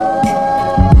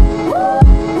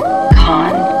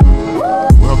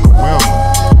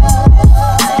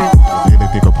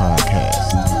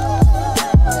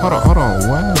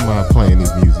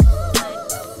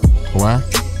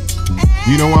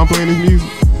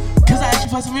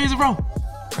play some music, bro.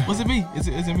 Was it me? Is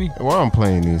it me? Well, I'm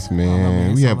playing this,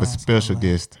 man. We have a special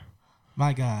guest.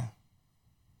 My God.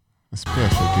 A special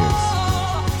guest.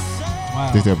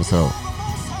 Wow. This episode.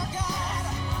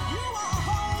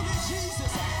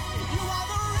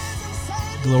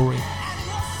 Glory.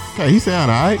 Okay, he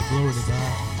sound all right. Glory to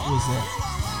God. Who is that?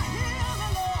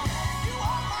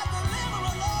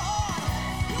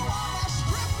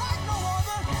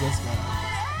 This guy.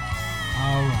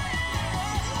 All right.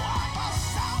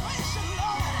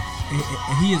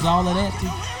 And he is all of that too.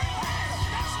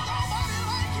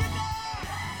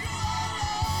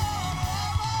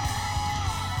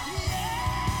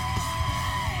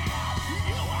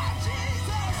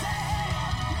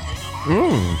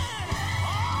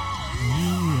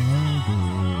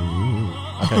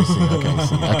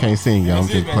 I can't sing, y'all. I'm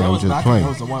just playing. I'm just playing. That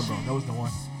was the one, bro. That was the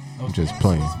one. I'm just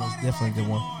playing. That was most definitely the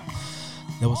one.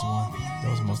 That was the one. That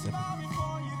was most definitely.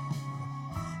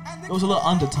 It was a little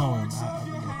undertone. I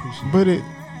really appreciate it. But it.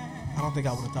 I don't think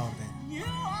I would have thought of that.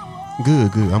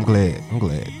 Good. I'm glad.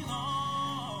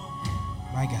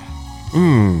 My God.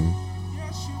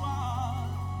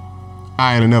 All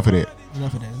right, enough of that.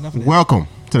 Enough of that. Welcome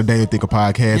to the Daily Thinker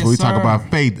Podcast, Yes, where we talk sir. about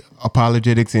faith,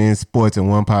 apologetics, and sports in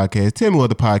one podcast. Tell me what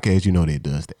the podcast you know that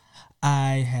does that.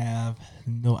 I have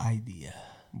no idea.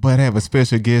 But I have a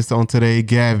special guest on today,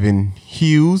 Gavin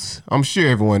Hughes. I'm sure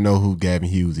everyone know who Gavin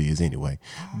Hughes is anyway.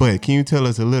 But can you tell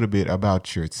us a little bit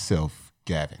about yourself,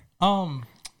 Gavin?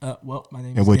 Well, my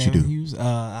name And is what you Gavin do. Hughes.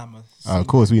 I'm a singer. Of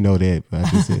course, we know that, but I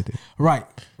just said that. Right.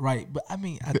 But I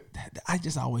mean, I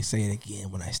just always say it again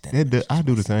when I stand up. I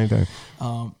do the same thing.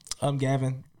 I'm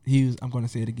Gavin Hughes. I'm going to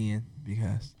say it again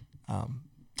because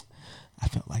I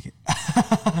felt like it.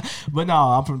 But no,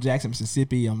 I'm from Jackson,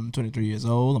 Mississippi. I'm 23 years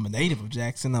old. I'm a native of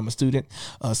Jackson. I'm a student,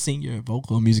 a senior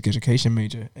vocal and music education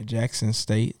major at Jackson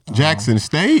State. Jackson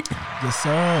State? Yes,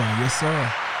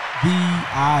 sir.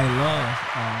 I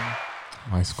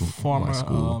love My school.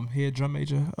 former head drum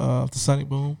major of the Sonic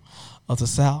Boom of the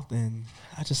South, and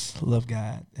I just love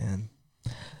God and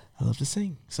I love to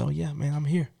sing. So yeah, man, I'm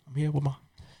here. I'm here with my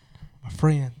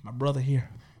friend, my brother here.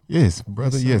 Yes,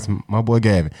 brother. Yes, Yes, my boy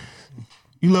Gavin.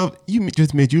 You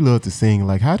just admit you love to sing.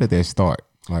 Like, how did that start?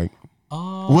 Like,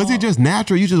 was it just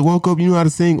natural? You just woke up, you knew how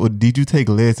to sing, or did you take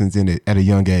lessons in it at a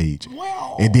young age?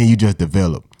 Well, And then you just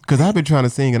develop? Because I've been trying to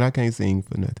sing and I can't sing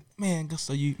for nothing. man,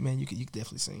 so you could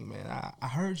definitely sing, man. I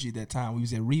heard you that time we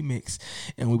was at Remix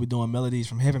and we were doing Melodies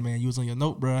from Heaven, man. You was on your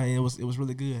note, bro, and it was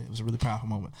really good. It was a really powerful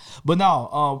moment. But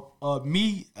no,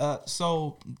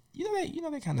 so you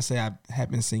know they kind of say I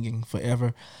have been singing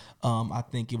forever. I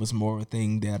think it was more a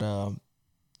thing that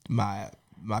my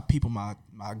people, my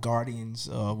guardians,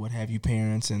 what have you,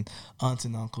 parents and aunts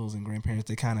and uncles and grandparents,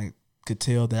 they kind of could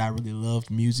tell that I really loved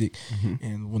music.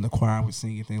 And when the choir would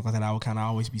sing and things like that, I would kind of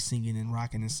always be singing and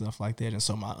rocking and stuff like that. And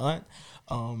so my aunt,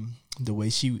 the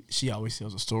way she always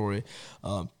tells a story,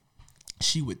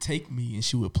 she would take me and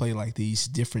she would play like these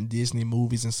different Disney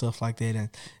movies and stuff like that. And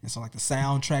so like the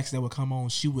soundtracks that would come on,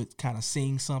 she would kind of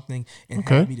sing something and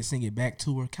have me to sing it back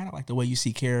to her. Kind of like the way you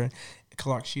see Karen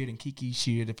Clark Sheard and Kiki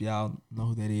Sheard, if y'all know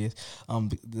who that is.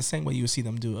 The same way you would see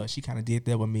them do, she kind of did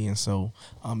that with me. And so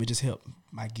it just helped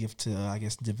my gift to, I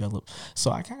guess, develop.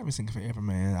 So I kind of been singing forever,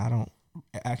 man. I don't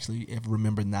actually ever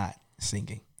remember not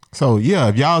singing. So, yeah,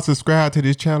 if y'all subscribe to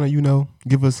this channel,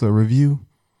 give us a review.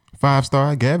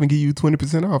 5-star, Gavin give you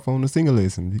 20% off on the single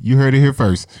lesson. You heard it here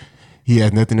first. He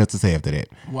has nothing else to say after that.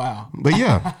 Wow. But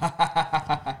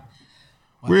yeah,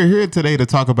 we're here today to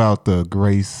talk about the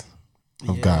grace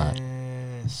of God.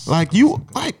 Like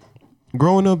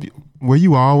growing up, were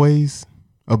you always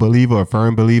a believer, a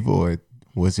firm believer, or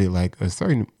was it like a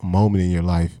certain moment in your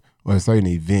life or a certain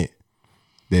event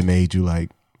that made you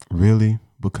like really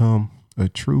become a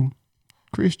true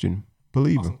Christian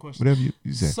believer? Whatever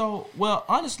you say. So, well,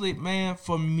 honestly, man,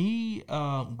 for me,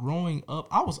 growing up,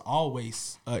 I was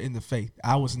always in the faith.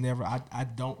 I was never, I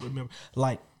don't remember,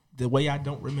 like the way I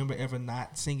don't remember ever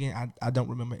not singing, I don't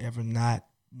remember ever not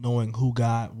knowing who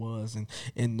God was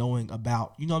and knowing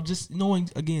about, just knowing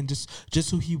again,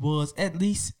 just who he was, at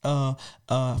least from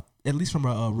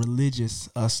a religious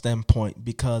standpoint,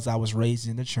 because I was raised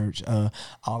in the church.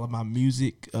 All of my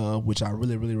music, which I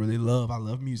really, really, really love. I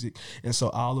love music. And so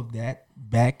all of that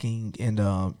backing and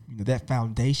that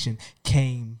foundation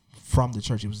came from the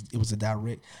church. It was a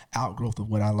direct outgrowth of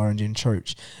what I learned in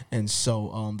church. And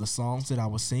so the songs that I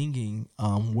was singing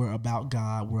were about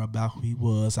God, were about who he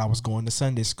was. I was going to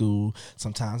Sunday school,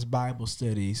 sometimes Bible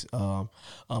studies. My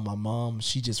mom,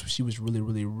 she was really,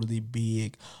 really, really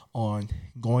big on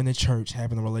going to church,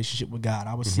 having a relationship with God.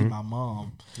 I would see my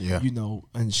mom,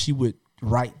 and she would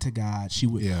write to God. She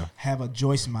would have a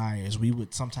Joyce Myers. We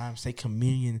would sometimes take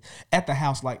communion at the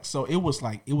house. Like, so it was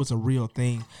a real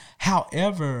thing.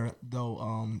 However,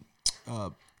 though,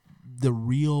 the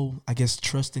real, I guess,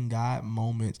 trust in God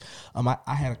moments,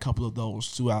 I had a couple of those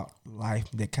throughout life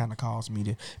that kind of caused me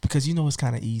to, because it's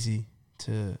kind of easy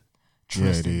to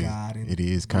trust in God. And it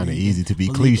is kind of easy to be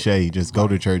cliche. Just go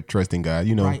to church, trust in God.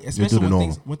 Right. Just Especially do the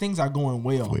normal. when things are going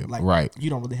well. Like, you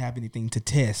don't really have anything to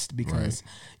test because,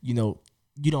 you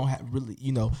don't have really,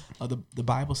 the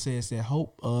Bible says that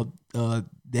hope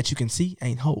that you can see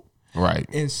ain't hope. Right.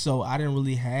 And so I didn't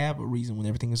really have a reason when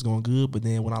everything was going good. But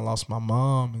then when I lost my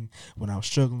mom and when I was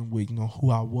struggling with,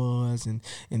 who I was, and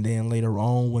then later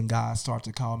on when God started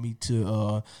to call me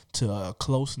to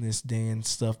closeness, then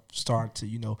stuff started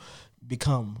to,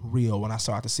 become real. When I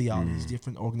started to see all these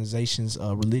different organizations,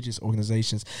 religious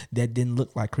organizations that didn't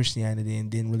look like Christianity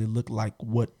and didn't really look like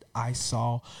what I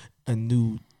saw and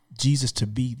knew Jesus to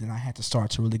be, then I had to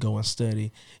start to really go and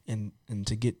study and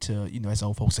to get to, as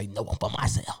old folks say, know him for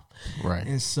myself. Right.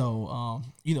 And so,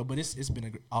 but it's been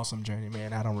an awesome journey,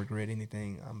 man. I don't regret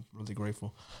anything. I'm really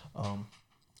grateful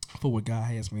for what God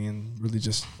has me, and really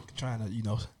just trying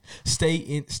to, stay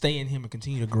in him and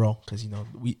continue to grow, because,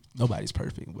 nobody's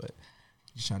perfect, but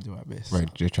just trying to do our best. Right.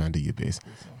 So. Just trying to do your best.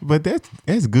 But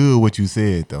that's good what you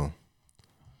said, though.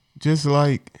 Just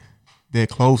like that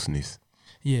closeness.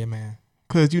 Yeah, man.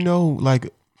 Because,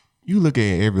 like, you look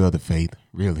at every other faith,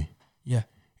 really. Yeah.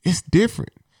 It's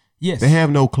different. Yes. They have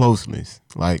no closeness.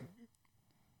 Like,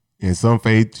 in some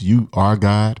faiths, you are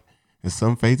God. In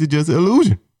some faiths, it's just an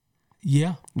illusion.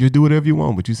 Yeah. You do whatever you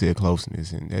want, but you said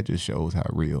closeness, and that just shows how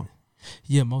real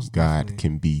most God definitely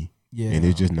can be. Yeah. And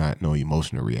it's just not no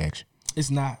emotional reaction.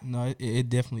 It's not. No, it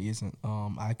definitely isn't.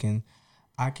 I can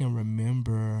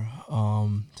remember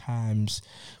times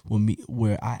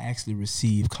where I actually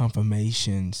received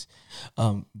confirmations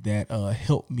that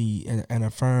helped me and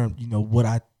affirmed, what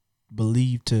I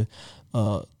believed to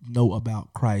know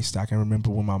about Christ. I can remember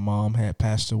when my mom had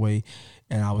passed away,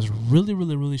 and I was really,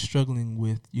 really, really struggling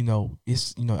with,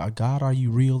 it's, God, are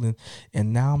you real?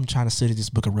 And now I'm trying to study this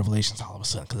book of Revelations all of a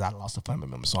sudden because I lost a family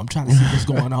member. So I'm trying to see what's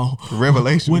going on.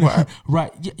 Revelation?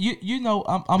 Right.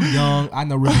 I'm young. I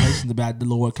know Revelations about the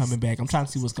Lord coming back. I'm trying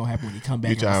to see what's going to happen when he come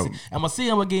back. I'm going to see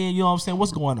him again. You know what I'm saying?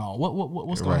 What's going on?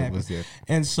 What's going to happen?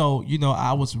 And so,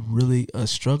 I was really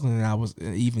struggling, and I was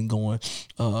even going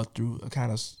through a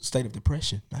kind of state of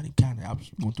depression. Not even kind of. I was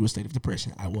going through a state of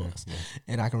depression. I was. Yeah.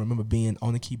 And I can remember being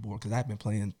on the keyboard, because I've been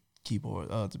playing keyboard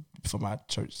for my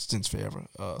church since forever,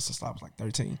 since I was like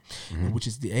 13, which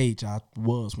is the age I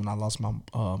was when I lost my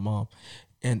mom.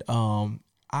 And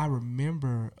I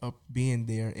remember being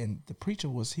there, and the preacher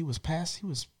was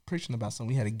preaching about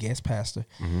something. We had a guest pastor,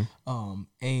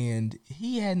 and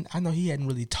he hadn't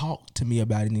really talked to me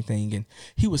about anything, and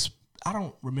I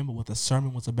don't remember what the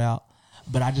sermon was about.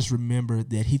 But I just remember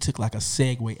that he took like a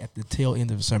segue at the tail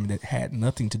end of the sermon that had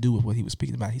nothing to do with what he was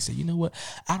speaking about. He said, "You know what?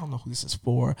 I don't know who this is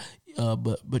for,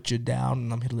 but you're down,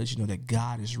 and I'm here to let you know that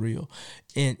God is real."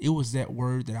 And it was that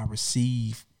word that I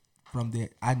received from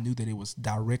that. I knew that it was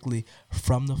directly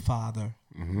from the Father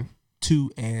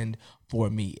to and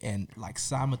for me, and like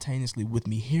simultaneously with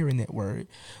me hearing that word,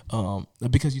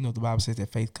 because the Bible says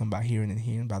that faith comes by hearing, and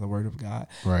hearing by the word of God.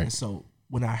 Right. And so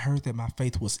when I heard that, my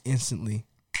faith was instantly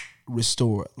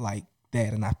restored like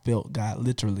that, and I felt God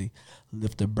literally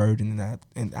lift the burden.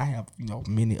 And I have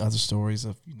many other stories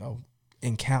of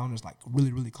encounters, like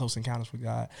really, really close encounters with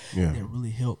God that really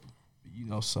help.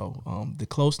 So the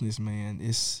closeness, man,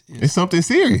 it's something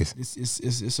serious.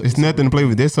 It's nothing to play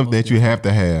with. There's something that you have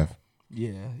to have.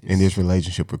 Yeah. In this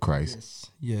relationship with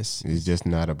Christ. Yes. It's just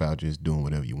not about just doing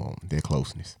whatever you want. That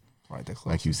closeness. Right,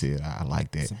 like you said, I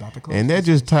like that. It's about the and that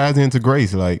just ties into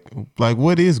grace. Like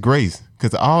what is grace?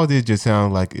 Because all this just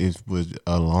sounds like it was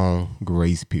a long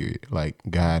grace period. Like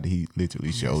God, he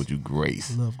literally showed you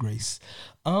grace. Love grace.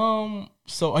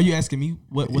 So are you asking me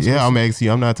what's grace? I'm asking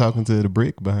you. I'm not talking to the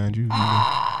brick behind you.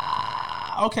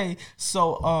 Okay.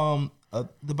 So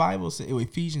the Bible says,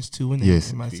 Ephesians 2, and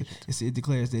it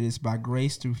declares that it's by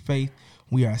grace through faith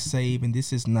we are saved, and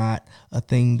this is not a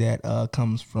thing that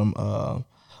comes from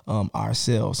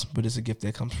ourselves, but it's a gift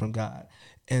that comes from God.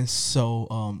 And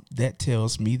so that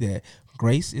tells me that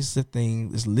grace is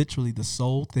literally the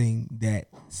sole thing that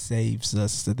saves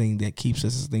us, the thing that keeps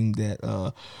us, the thing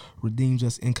that redeems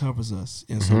us and covers us.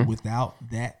 And so without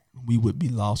that, we would be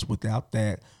lost. Without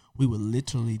that, we would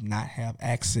literally not have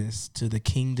access to the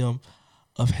kingdom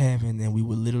of heaven, and we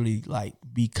would literally like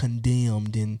be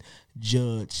condemned and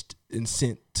judged and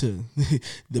sent to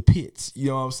the pits. You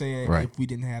know what I'm saying? Right. If we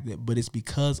didn't have that, but it's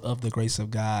because of the grace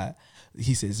of God.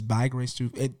 He says, by grace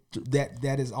through it,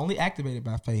 that is only activated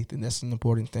by faith, and that's an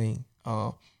important thing.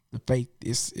 The faith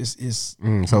is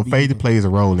so faith plays a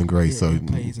role in grace. So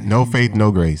no faith,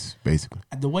 no grace, basically.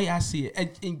 The way I see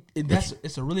it, and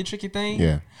it's a really tricky thing.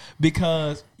 Yeah,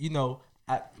 because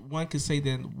one could say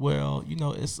that, well,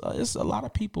 it's a lot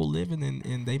of people living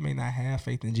and they may not have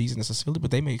faith in Jesus necessarily,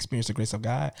 but they may experience the grace of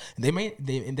God, and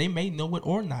they may know it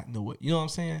or not know it. You know what I'm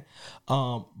saying?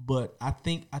 But I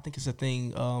think it's a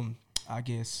thing. I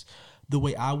guess the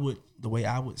way I would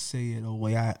say it, or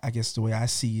the way I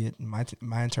see it,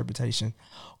 my interpretation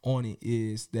on it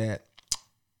is that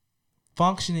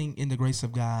functioning in the grace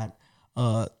of God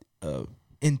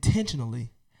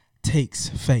intentionally takes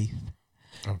faith.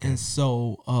 Okay. And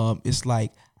so it's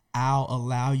like, I'll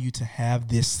allow you to have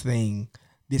this thing,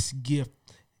 this gift,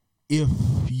 if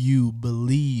you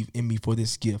believe in me for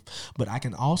this gift. But I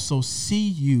can also see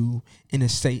you in a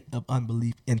state of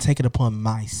unbelief and take it upon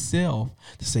myself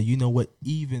to say, you know what,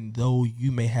 even though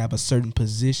you may have a certain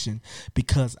position,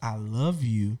 because I love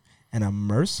you and I'm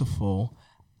merciful,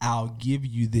 I'll give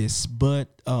you this.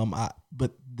 But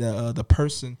the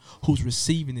person who's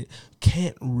receiving it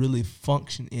can't really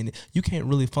function in it. You can't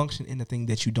really function in the thing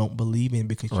that you don't believe in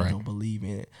because you don't believe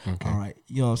in it. Okay. All right.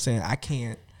 You know what I'm saying? I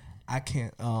can't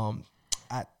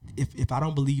if I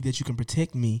don't believe that you can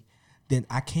protect me, then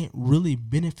I can't really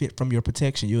benefit from your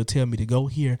protection. You'll tell me to go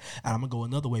here, and I'm going to go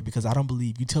another way because I don't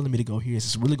believe you telling me to go here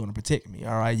is really going to protect me.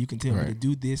 All right? You can tell me to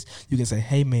do this. You can say,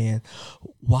 hey, man,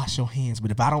 wash your hands.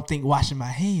 But if I don't think washing my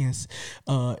hands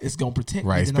is going to protect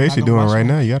me. Right, especially doing right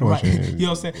now, you got to wash your hands. You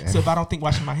know what I'm saying? So if I don't think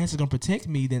washing my hands is going to protect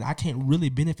me, then I can't really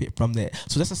benefit from that.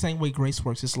 So that's the same way grace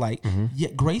works. It's like,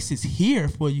 grace is here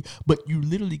for you, but you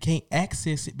literally can't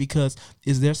access it because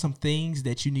is there some things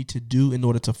that you need to do in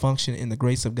order to function in the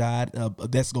grace of God?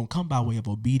 That's gonna come by way of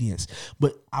obedience,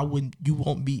 but you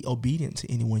won't be obedient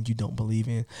to anyone you don't believe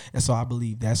in, and so I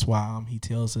believe that's why he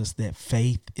tells us that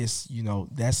faith is,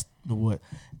 that's what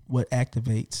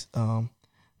activates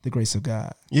the grace of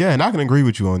God. Yeah, and I can agree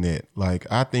with you on that. Like,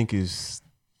 I think you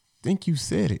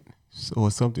said it, so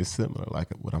it's something similar, like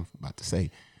what I'm about to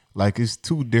say. Like, it's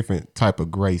two different type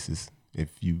of graces, if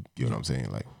you get what I'm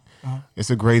saying. Like, it's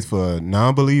a grace for a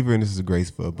non-believer, and this is a grace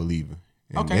for a believer.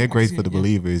 And that grace for the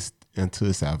believer is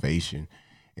unto salvation.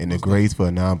 And the grace for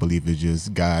a non-believer is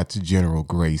just God's general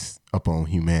grace upon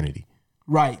humanity.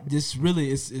 Right. This really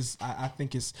is I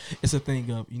think it's a thing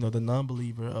of, the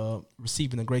non-believer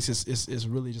receiving the grace is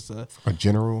really just a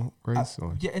general grace?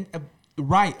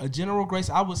 Right. A general grace.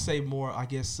 I would say more, I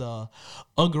guess, a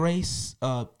grace,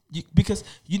 because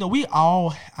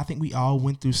I think we all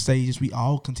went through stages. We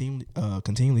all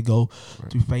continually go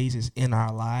through phases in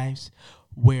our lives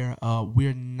where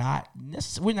we're not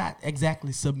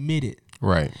exactly submitted,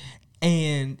 right?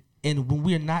 And when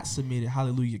we're not submitted,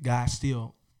 hallelujah, God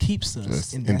still keeps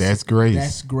us, and that's grace.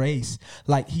 That's grace.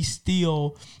 Like He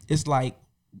still, it's like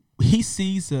He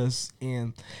sees us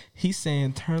and He's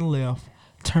saying, turn left,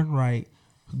 turn right,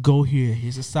 go here.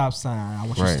 Here's a stop sign. I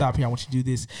want you to stop here. I want you to do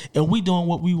this, and we doing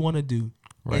what we want to do.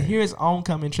 Right. And here's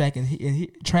oncoming traffic,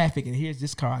 and here's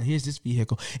this car, and here's this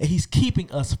vehicle, and He's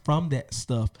keeping us from that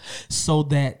stuff so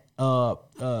that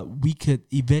we could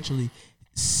eventually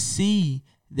see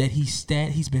that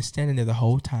He's been standing there the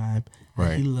whole time.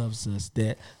 That He loves us,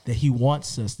 that He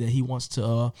wants us, that He wants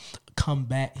to come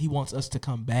back. He wants us to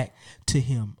come back to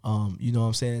Him. You know what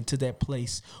I'm saying? To that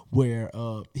place where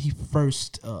He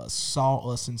first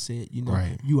saw us and said,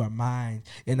 you are mine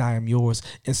and I am yours.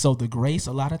 And so the grace,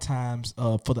 a lot of times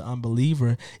for the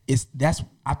unbeliever,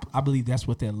 I believe that's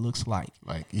what that looks like.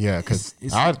 Like, yeah, because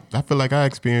I feel like I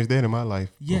experienced that in my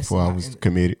life before I was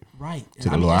committed to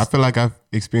the Lord. I feel like I've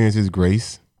experienced His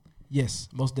grace. Yes,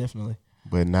 most definitely.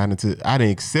 But not until I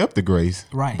didn't accept the grace,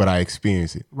 but I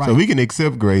experienced it. Right. So we can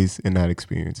accept grace and not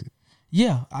experience it.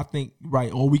 Yeah, I think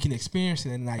or we can experience it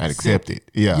and not accept it.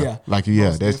 Yeah, like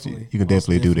that's you can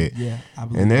definitely do that. Yeah, I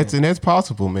believe and that's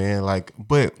possible, man. Like,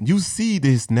 but you see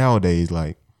this nowadays.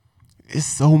 Like, it's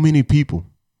so many people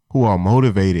who are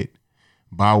motivated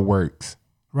by works,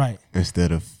 right,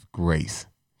 instead of grace.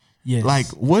 Yes. Like,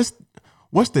 what's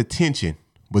the tension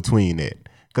between that?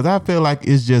 Because I feel like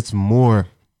it's just more.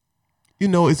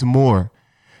 It's more.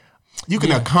 You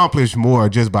can accomplish more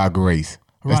just by grace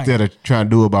instead of trying to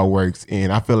do it by works.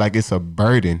 And I feel like it's a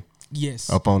burden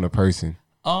upon the person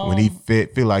when he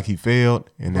feel like he failed.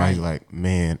 And now he's like,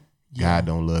 man, God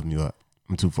don't love me up.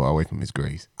 I'm too far away from His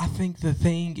grace. I think the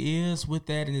thing is with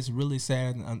that, and it's really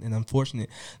sad and unfortunate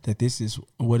that this is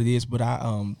what it is. But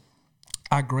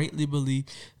I greatly believe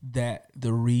that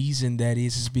the reason that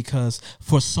is because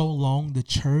for so long the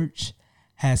church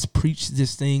has preached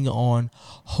this thing on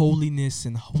holiness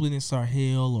and holiness or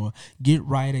hell, or get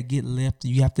right or get left.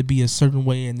 You have to be a certain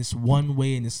way, and it's one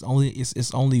way, and it's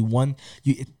only one.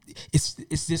 It's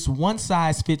this one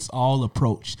size fits all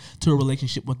approach to a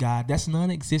relationship with God. That's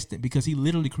non-existent because He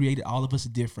literally created all of us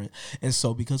different. And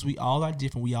so because we all are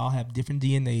different, we all have different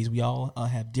DNAs, we all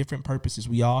have different purposes,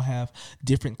 we all have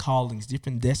different callings,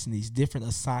 different destinies, different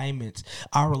assignments.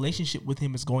 Our relationship with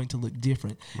Him is going to look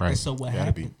different. Right. And so what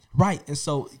happened? Right. And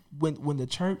so when the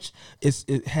church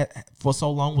for so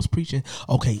long was preaching,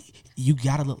 okay, you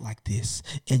gotta look like this,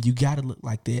 and you gotta look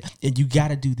like that, and you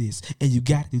gotta do this, and you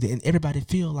gotta do that, and everybody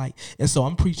feel like, and so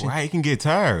I'm preaching. Right, it can get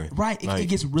tiring. Right, it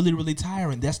gets really, really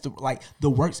tiring. That's the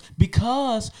works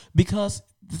because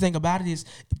the thing about it is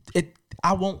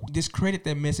I won't discredit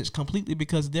that message completely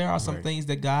because there are some things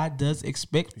that God does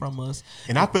expect from us.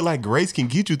 And I feel like grace can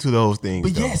get you to those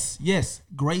things. But yes,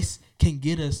 grace can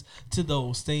get us to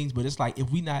those things. But it's like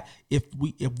if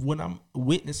when I'm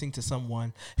witnessing to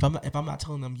someone, if I'm not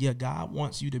telling them, yeah, God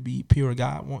wants you to be pure,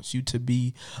 God wants you to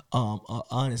be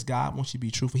honest, God wants you to be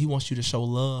truthful, He wants you to show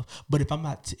love. But if I'm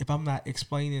not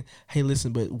explaining, hey,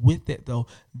 listen, but with that though,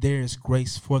 there's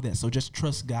grace for that. So just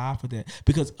trust God for that,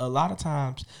 because a lot of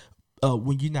times,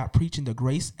 when you're not preaching the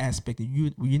grace aspect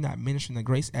and you're not ministering the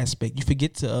grace aspect, you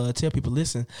forget to tell people,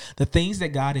 listen, the things that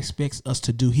God expects us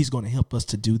to do, He's going to help us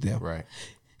to do them. Right.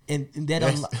 And that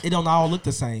it don't all look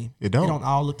the same. It don't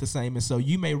all look the same. And so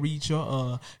you may read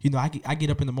your, I get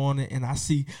up in the morning and I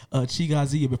see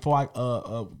Chigazia before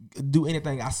I do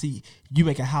anything. I see you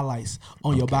making highlights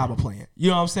on your Bible plan.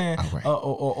 You know what I'm saying? Right.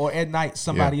 Or at night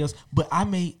somebody else. But I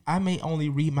may only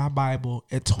read my Bible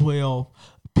at 12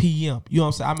 p.m. You know what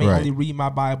I'm saying? I may only read my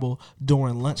Bible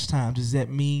during lunchtime. Does that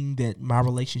mean that my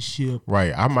relationship?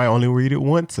 Right. I might only read it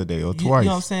once a day or twice. You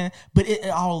know what I'm saying? But it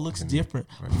all looks different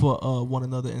for one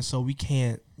another, and so we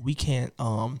can't.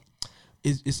 I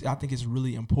think it's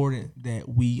really important that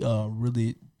we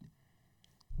really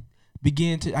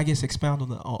begin to, I guess, expound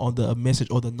on the message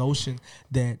or the notion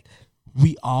that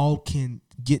we all can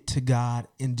get to God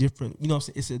in different, you know what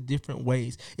I'm saying? It's in different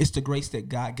ways. It's the grace that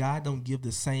God don't give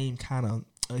the same kind of,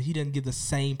 He doesn't give the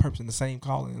same purpose and the same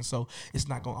calling. And so it's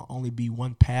not going to only be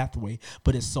one pathway,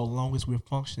 but it's so long as we're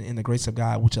functioning in the grace of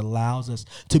God, which allows us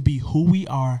to be who we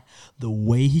are, the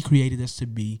way He created us to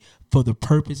be, for the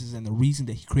purposes and the reason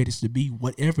that He created us to be,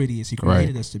 whatever it is He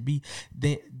created us to be.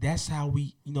 That's how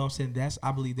we, you know what I'm saying?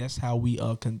 I believe that's how we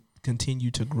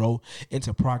continue to grow and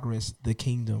to progress the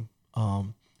kingdom.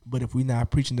 But if we're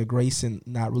not preaching the grace and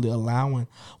not really allowing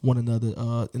one another,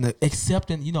 and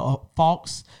accepting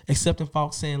faults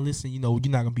saying, listen, you're not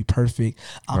gonna be perfect.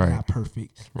 I'm not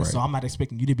perfect, and so I'm not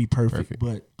expecting you to be perfect.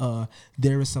 But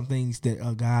there is some things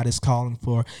that God is calling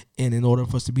for, and in order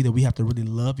for us to be there, we have to really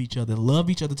love each other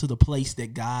to the place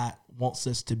that God wants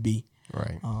us to be.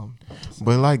 Right.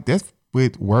 But like that's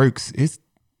with works,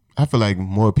 I feel like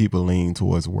more people lean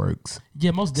towards works.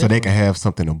 Yeah, most definitely. So they can have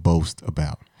something to boast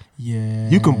about. Yeah,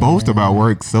 you can boast about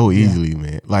work so easily,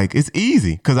 man. Like it's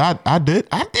easy because I did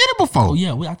it before. Oh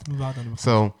yeah, I think about that before.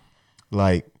 So,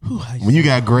 like when you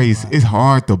got grace, it's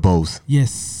hard to boast.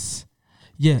 Yes,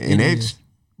 yeah, and it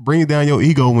brings down your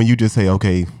ego when you just say,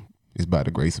 "Okay, it's by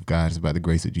the grace of God. It's by the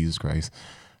grace of Jesus Christ.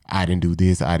 I didn't do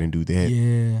this. I didn't do that.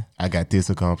 Yeah, I got this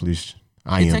accomplished.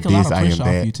 I am this. I am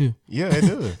that." Off you too. Yeah, it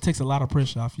does. It takes a lot of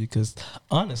pressure off you because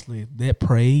honestly, that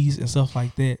praise and stuff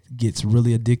like that gets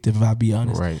really addictive. If I be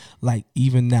honest, right? Like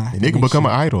even now, and it can become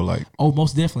an idol. Like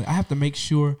most definitely, I have to make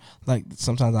sure. Like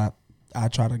sometimes I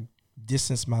try to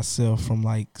distance myself from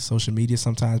like social media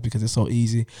sometimes because it's so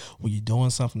easy when you're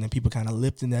doing something and people kind of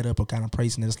lifting that up or kind of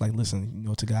praising it. It's like,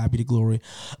 listen, to God be the glory.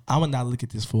 I'm gonna not look at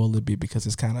this for a little bit because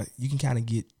it's kind of you can kind of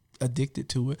get addicted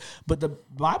to it. But the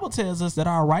Bible tells us that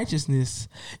our righteousness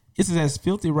is as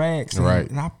filthy rags.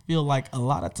 And I feel like a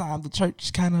lot of times the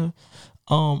church kind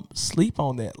of sleep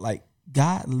on that. Like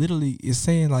God literally is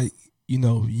saying like,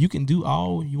 you can do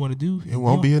all you want to do. It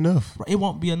won't be enough. It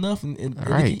won't be enough. And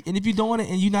if you're doing it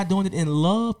and you're not doing it in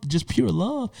love, just pure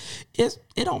love, it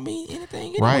don't mean anything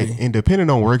anyway. Right. And depending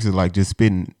on works is like just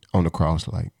spitting on the cross.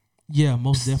 Like, yeah,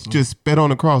 most definitely. Just spit on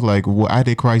the cross. Like, why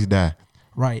did Christ die?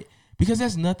 Right. Because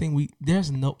there's a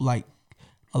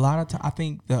lot of time. I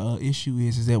think the issue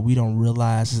is that we don't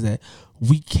realize is that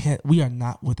we are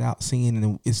not without sin,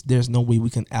 and there's no way we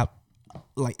can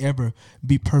ever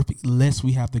be perfect unless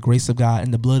we have the grace of God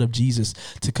and the blood of Jesus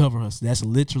to cover us. That's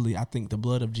literally, I think, the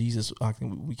blood of Jesus. I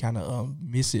think we kind of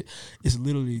miss it. It's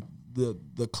literally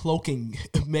the cloaking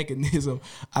mechanism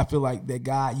I feel like that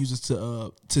God uses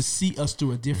to see us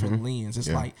through a different lens. It's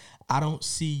like, I don't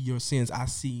see your sins. I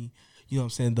see, you know what I'm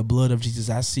saying, the blood of Jesus.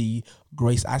 I see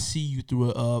grace. I see you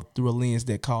through a lens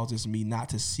that causes me not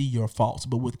to see your faults.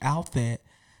 But without that,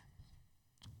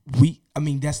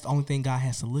 that's the only thing God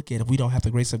has to look at. If we don't have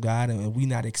the grace of God and we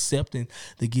not accepting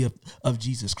the gift of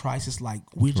Jesus Christ, it's like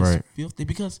we're just filthy.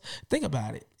 Because think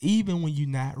about it, even when you're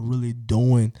not really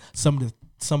doing some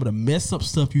of the mess up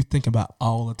stuff you think about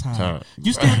all the time.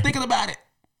 You still thinking about it.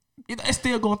 It's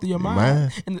still going through your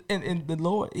mind. And the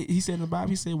Lord, he said in the Bible,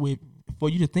 he said, well, for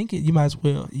you to think it, you might as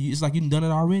well. It's like you've done it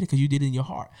already because you did it in your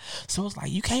heart. So it's like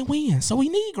you can't win. So we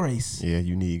need grace. Yeah,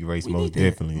 you need grace most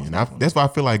definitely. And that's why I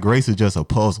feel like grace is just a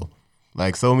puzzle.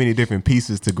 Like so many different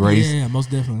pieces to grace. Yeah, most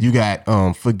definitely. You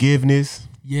got forgiveness.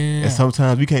 Yeah. And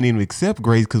sometimes we can't even accept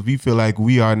grace because we feel like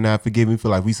we are not forgiven. We feel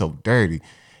like we so dirty.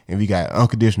 And we got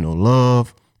unconditional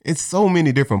love. It's so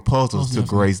many different puzzles to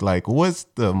grace. Like, what's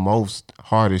the most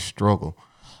hardest struggle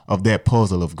of that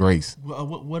puzzle of grace?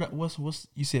 What's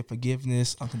you said?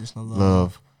 Forgiveness, unconditional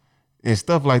love, and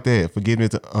stuff like that.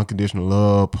 Forgiveness, unconditional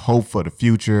love, hope for the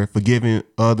future, forgiving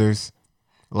others.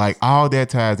 Like all that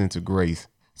ties into grace.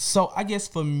 So I guess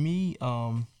for me,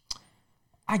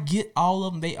 I get all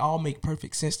of them. They all make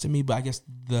perfect sense to me. But I guess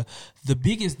the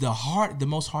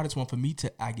most hardest one for me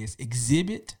to, I guess,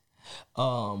 exhibit,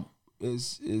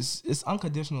 is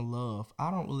unconditional love.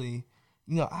 I don't really,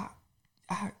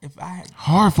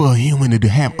 hard for a human to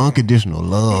have unconditional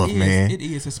love, man. It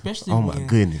is, especially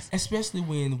especially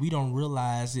when we don't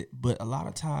realize it. But a lot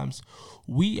of times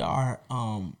we are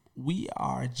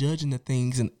judging the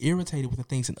things and irritated with the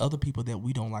things in other people that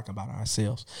we don't like about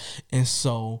ourselves. And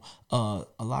so a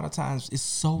lot of times it's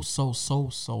so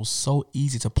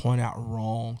easy to point out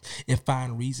wrong and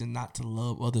find reason not to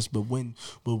love others. But when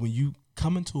you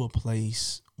come into a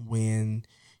place when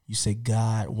you say,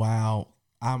 God, wow,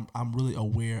 I'm really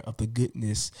aware of the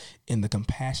goodness and the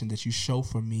compassion that you show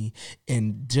for me.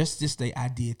 And just this day I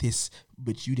did this,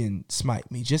 but you didn't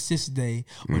smite me. Just this day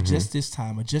or just this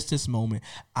time or just this moment,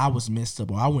 I was messed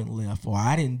up or I went left or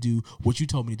I didn't do what you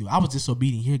told me to do. I was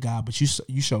disobedient here, God, but you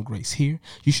show grace here.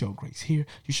 You show grace here.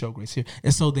 You show grace here.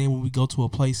 And so then when we go to a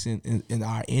place and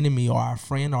our enemy or our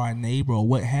friend or our neighbor or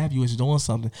what have you is doing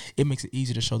something, it makes it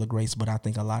easy to show the grace. But I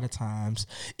think a lot of times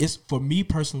for me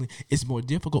personally, it's more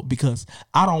difficult because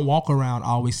I don't walk around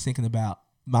always thinking about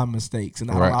my mistakes, and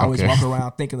I don't always walk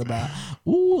around thinking about,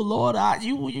 ooh, Lord,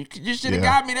 you should have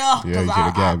got me there because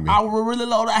I was really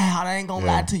low down. I ain't gonna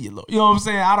lie to you, Lord. You know what I'm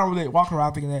saying? I don't really walk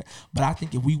around thinking that, but I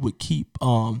think if we would keep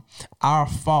our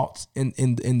faults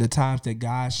in the times that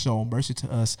God showed mercy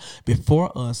to us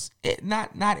before us,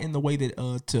 not in the way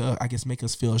that to I guess make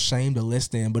us feel ashamed or less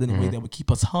than, but in a way that would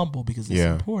keep us humble because it's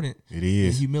important. It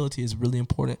is. And humility is really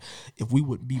important. If we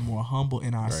would be more humble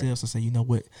in ourselves and say, you know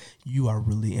what, you are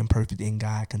really imperfect and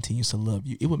God continues to love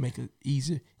you, it would make it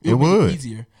easier. It would make it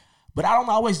easier. But I don't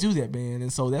always do that, man.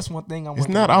 And so that's one thing I'm. It's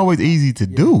not always easy to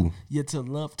do. Yeah,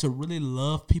 to really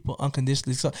love people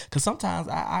unconditionally. So, because sometimes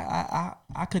I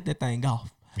cut that thing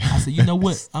off. I said, you know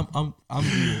what, I'm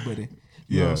good with it.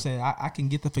 You know what I'm saying? I can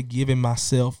get the forgiving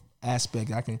myself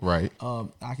aspect. I can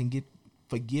I can get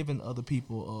forgiving other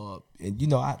people. And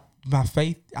my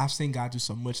faith, I've seen God do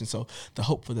so much, and so the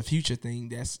hope for the future thing,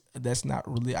 that's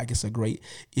not really, I guess, a great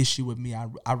issue with me.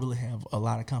 I really have a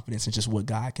lot of confidence in just what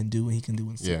God can do, and He can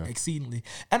do exceedingly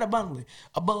and abundantly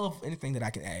above anything that I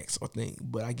can ask or think.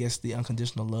 But I guess the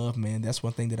unconditional love, man, that's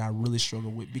one thing that I really struggle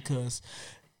with, because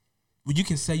you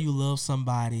can say you love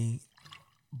somebody,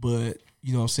 but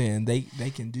you know what I'm saying, they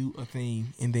can do a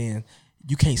thing, and then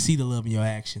you can't see the love in your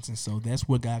actions. And so that's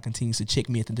where God continues to check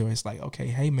me at the door. It's like, okay,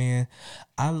 hey man,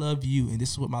 I love you, and this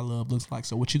is what my love looks like.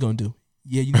 So what you gonna do?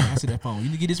 Yeah, you need to answer that phone. You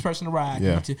need to get this person a ride.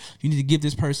 Yeah. You need to give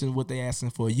this person what they asking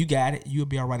for. You got it. You'll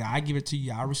be all right. I give it to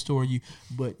you. I'll restore you.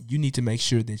 But you need to make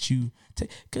sure that you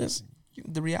take, because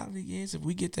the reality is, if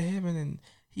we get to heaven and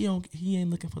he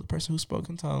ain't looking for the person who spoke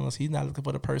in tongues. He's not looking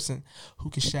for the person who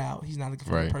can shout. He's not looking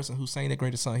for the person who sang the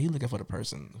greatest song. He's looking for the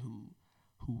person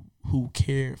who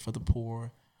cared for the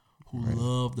poor, who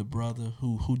loved the brother,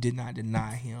 who did not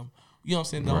deny him. You know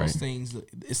what I'm saying? Those things,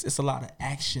 it's a lot of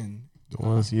action. The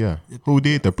ones, who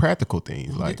did the practical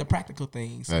things. Who did the practical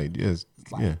things. Like, yes,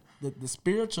 The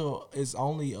spiritual is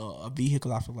only a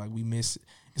vehicle, I feel like we miss.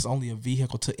 It's only a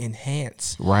vehicle to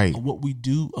enhance what we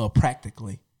do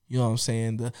practically. You know what I'm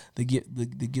saying? The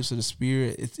gifts of the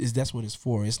Spirit is that's what it's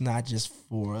for. It's not just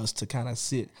for us to kind of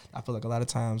sit. I feel like a lot of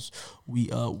times we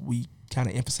kind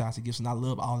of emphasize the gifts, and I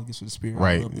love all the gifts of the Spirit.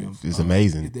 Right, I love them. It's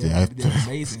amazing. They're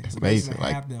amazing. It's amazing to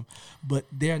like, have them, but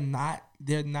they're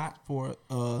not for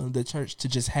the church to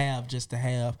just to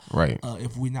have. Right.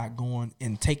 If we're not going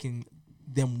and taking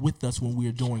them with us when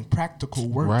we're doing practical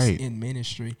works in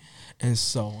ministry, and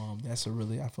so that's a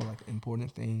really, I feel like,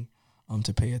 important thing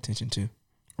to pay attention to.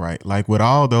 Right. Like with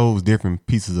all those different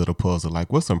pieces of the puzzle,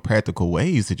 like what's some practical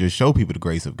ways to just show people the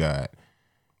grace of God?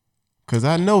 Because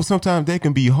I know sometimes they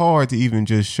can be hard to even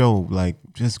just show like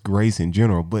just grace in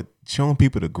general, but showing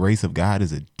people the grace of God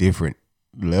is a different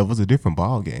level, it's a different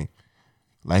ball game.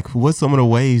 Like what's some of the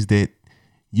ways that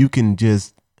you can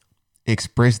just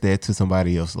express that to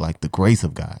somebody else, like the grace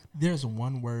of God? There's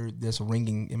one word that's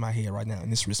ringing in my head right now,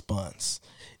 and it's response.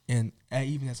 And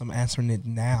even as I'm answering it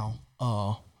now,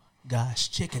 God's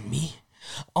checking me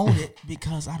on it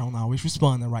because I don't always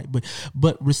respond right.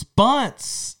 But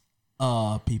response,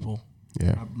 people.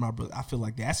 Yeah, my brother, I feel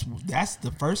like that's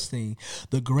the first thing.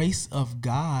 The grace of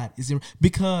God is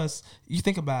because you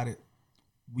think about it.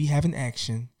 We have an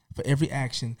action. For every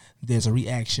action, there's a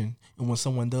reaction. And when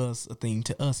someone does a thing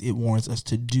to us, it warrants us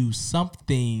to do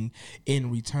something in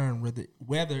return,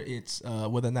 whether it's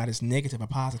whether or not it's negative or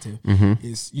positive,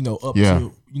 is up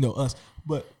to us.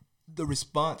 But the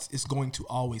response is going to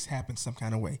always happen some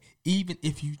kind of way. Even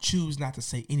if you choose not to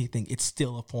say anything, it's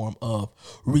still a form of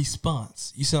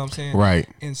response. You see what I'm saying? Right.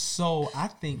 And so I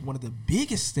think one of the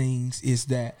biggest things is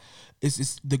that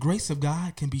it's the grace of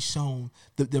God can be shown.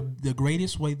 The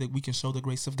greatest way that we can show the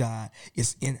grace of God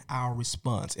is in our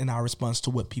response to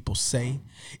what people say,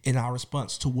 in our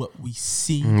response to what we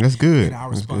see. That's good. In our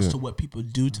response to what people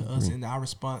do to us, in our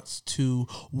response to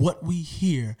what we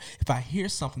hear. If I hear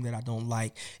something that I don't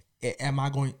like, am I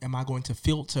going to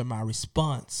filter my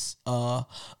response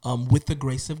with the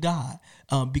grace of God?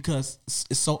 Because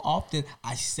so often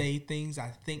I say things,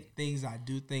 I think things, I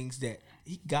do things that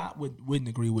God wouldn't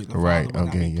agree with, the right? Father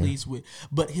would not be yeah. pleased with.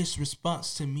 But His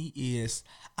response to me is,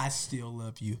 "I still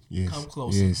love you. Yes. Come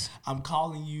closer. Yes. I'm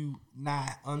calling you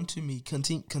nigh unto me.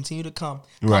 Continue to come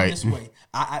Right. this way.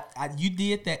 I you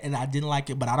did that, and I didn't like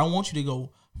it, but I don't want you to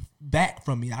go back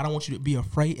from me. I don't want you to be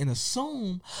afraid and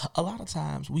assume. A lot of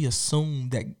times we assume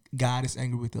that God is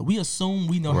angry with us. We assume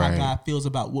we know how God feels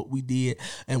about what we did,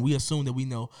 and we assume that we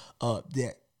know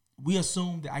that. We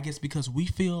assume that, I guess, because we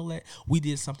feel that we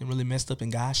did something really messed up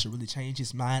and God should really change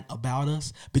His mind about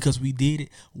us because we did it,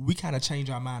 we kind of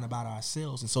change our mind about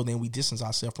ourselves. And so then we distance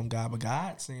ourselves from God. But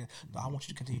God's saying, no, I want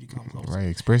you to continue to come closer. Right.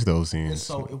 Express those sins. And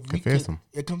so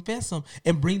if confess them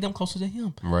and bring them closer to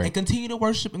Him. Right. And continue to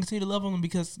worship and continue to love on Him,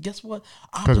 because guess what?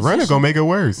 Because running going to make it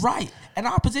worse. Right. And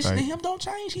our position to Him don't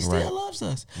change. He still loves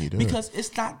us. He does. Because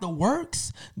it's not the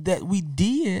works that we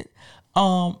did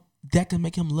that can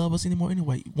make Him love us anymore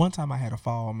anyway. One time I had a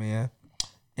fall, man,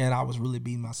 and I was really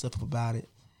beating myself up about it.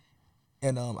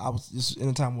 And I was just in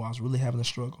a time where I was really having a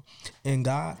struggle. And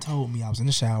God told me, I was in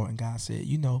the shower, and God said,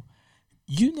 you know,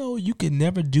 you can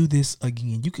never do this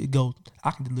again. You could go,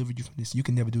 I can deliver you from this. You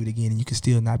can never do it again, and you can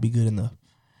still not be good enough.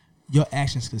 Your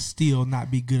actions could still not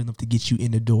be good enough to get you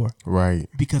in the door. Right.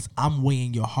 Because I'm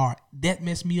weighing your heart. That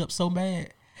messed me up so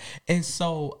bad. And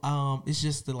so it's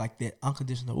just like that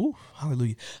unconditional,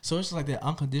 hallelujah. So it's just like that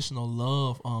unconditional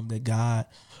love that God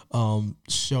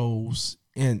shows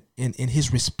in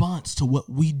His response to what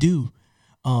we do.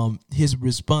 His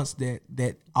response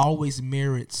that always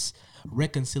merits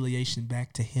reconciliation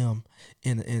back to Him,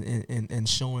 and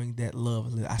showing that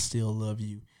love, that I still love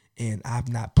you and I've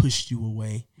not pushed you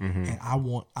away. And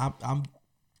I'm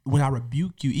when I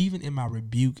rebuke you, even in my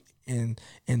rebuke and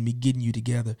me getting you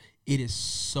together, it is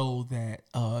so that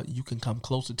you can come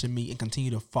closer to me and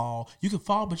continue to fall. You can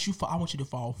fall, but I want you to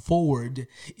fall forward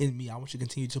in me. I want you to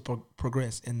continue to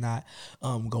progress and not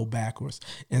go backwards.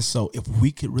 And so if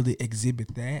we could really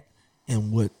exhibit that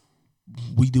and what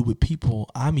we do with people,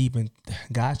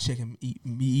 God's checking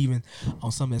me even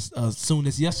on something as soon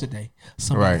as yesterday.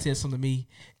 Somebody said something to me,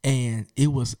 and it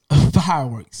was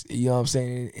fireworks. You know what I'm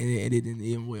saying? And it didn't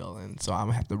end well, and so I'm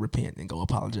gonna have to repent and go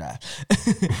apologize.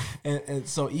 and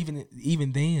so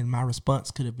even then, my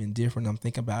response could have been different. I'm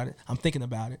thinking about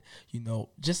it. You know,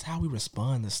 just how we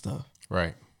respond to stuff.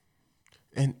 Right.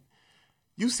 And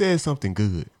you said something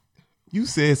good. You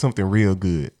said something real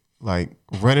good, like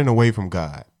running away from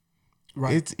God.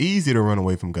 Right. It's easy to run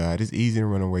away from God. It's easy to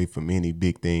run away from any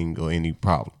big thing or any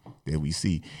problem that we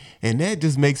see. And that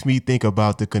just makes me think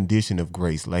about the condition of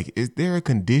grace. Like, is there a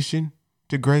condition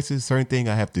to grace is a certain thing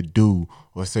I have to do,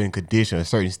 or a certain condition, a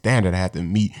certain standard I have to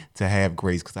meet to have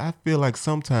grace. Because I feel like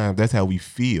sometimes that's how we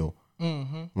feel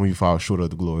when we fall short of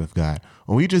the glory of God.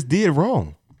 When we just did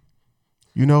wrong.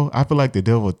 You know, I feel like the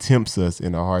devil tempts us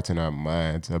in our hearts and our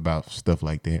minds about stuff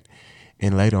like that.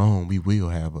 And later on, we will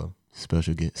have a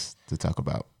special guest to talk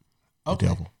about the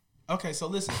devil. Okay, so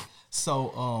listen.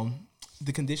 So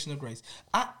the condition of grace.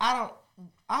 I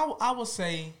would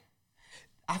say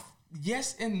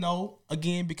yes and no,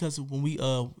 again, because when we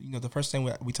the first thing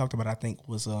we talked about, I think,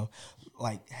 was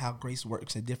like how grace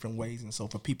works in different ways. And so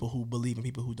for people who believe and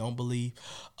people who don't believe,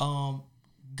 but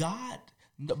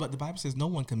the Bible says no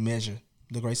one can measure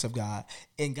the grace of God,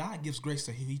 and God gives grace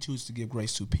to who He chooses to give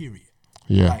grace to, period.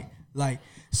 Yeah. Like,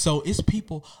 so it's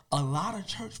people, a lot of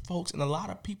church folks and a lot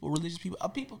of people, religious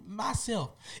people,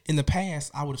 myself, in the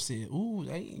past, I would have said, ooh,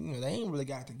 they ain't really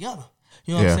got it together.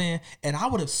 You know what I'm saying? And I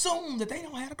would assume that they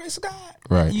don't have the grace of God.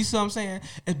 Right. You see what I'm saying?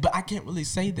 But I can't really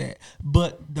say that.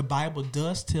 But the Bible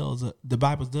does tell us, the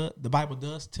Bible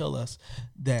does tell us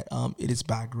that it is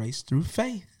by grace through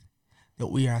faith that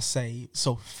we are saved.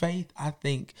 So faith, I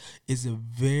think, is a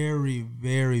very,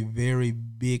 very, very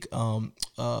big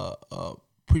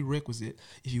prerequisite,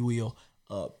 if you will,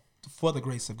 for the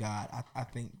grace of God. I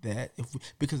think that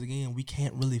because again, we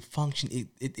can't really function.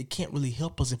 It can't really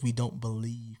help us if we don't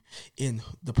believe in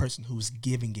the person who's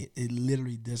giving it. It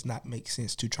literally does not make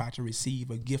sense to try to receive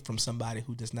a gift from somebody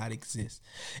who does not exist.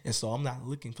 And so I'm not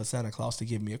looking for Santa Claus to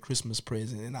give me a Christmas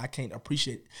present, and I can't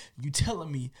appreciate you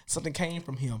telling me something came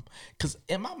from him, because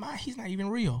in my mind, he's not even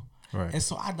real. Right. And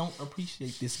so I don't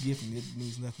appreciate this gift, and it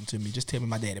means nothing to me. Just tell me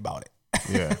my daddy about it.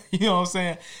 Yeah. You know what I'm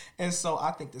saying? And so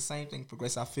I think the same thing for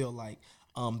grace. I feel like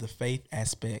the faith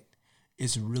aspect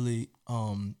is really,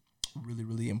 really,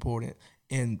 really important.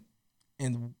 And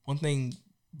one thing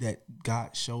that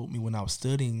God showed me when I was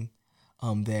studying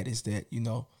that is that,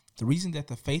 the reason that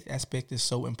the faith aspect is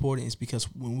so important is because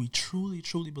when we truly,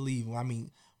 truly believe, when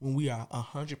we are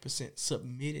 100%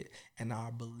 submitted in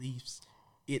our beliefs,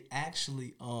 it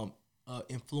actually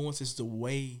influences the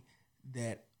way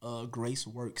that grace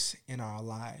works in our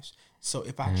lives. So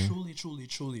if I truly, truly,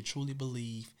 truly, truly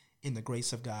believe in the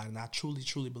grace of God, and I truly,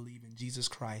 truly believe in Jesus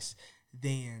Christ,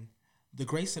 then the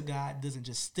grace of God doesn't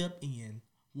just step in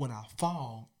when I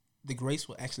fall. The grace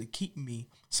will actually keep me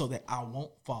so that I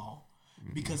won't fall.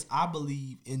 Because I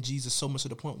believe in Jesus so much to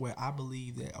the point where I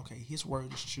believe that, okay, His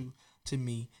word is true to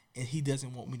me, and He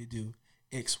doesn't want me to do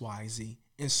X, Y, Z.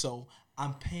 And so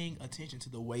I'm paying attention to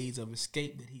the ways of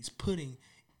escape that He's putting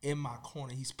in my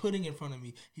corner. He's putting in front of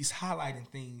me. He's highlighting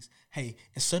things. Hey,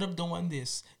 instead of doing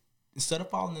this, instead of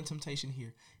falling into temptation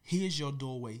here, here's your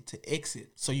doorway to exit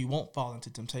so you won't fall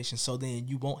into temptation. So then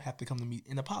you won't have to come to me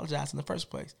and apologize in the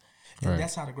first place. And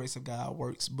that's how the grace of God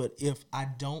works. But if I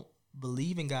don't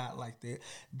believe in God like that,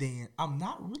 then I'm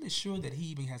not really sure that He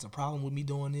even has a problem with me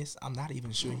doing this. I'm not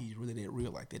even sure He's really that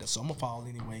real like that. So I'm gonna fall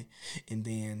anyway, and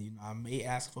then I may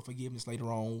ask for forgiveness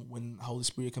later on when the Holy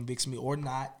Spirit convicts me, or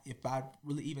not, if I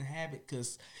really even have it.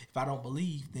 Because if I don't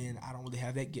believe, then I don't really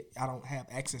have that. I don't have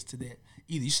access to that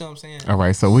either. You see what I'm saying? All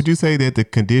right. So would you say that the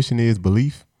condition is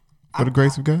belief for the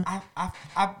grace of God?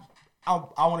 I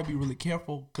want to be really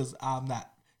careful because I'm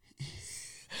not.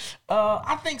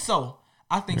 I think so. So.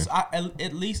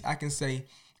 At least I can say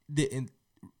that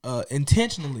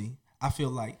intentionally, I feel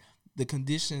like the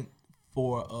condition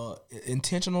for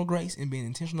intentional grace and being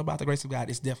intentional about the grace of God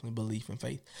is definitely belief and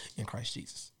faith in Christ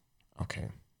Jesus. Okay.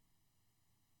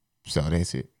 So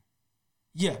that's it.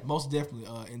 Yeah, most definitely.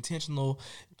 Intentional,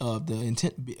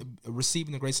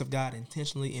 receiving the grace of God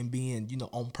intentionally and being,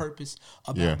 on purpose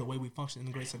about the way we function in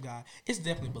the grace of God. It's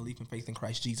definitely belief and faith in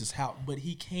Christ Jesus. But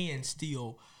He can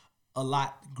still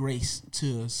allot grace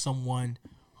to someone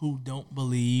who don't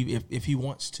believe. If He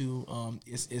wants to,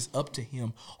 it's up to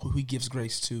Him who He gives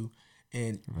grace to.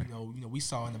 And we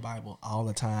saw in the Bible all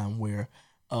the time where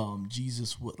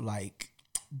Jesus would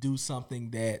do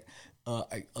something that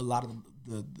a lot of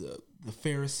the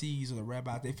Pharisees or the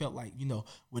rabbis, they felt like,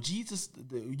 well, Jesus,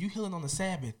 you healing on the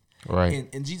Sabbath. Right.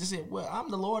 And Jesus said, well,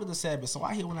 I'm the Lord of the Sabbath, so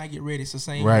I heal when I get ready. It's the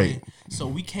same right. way. So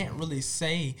we can't really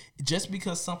say just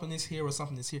because something is here or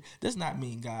something is here does not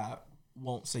mean God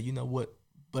won't say, you know what,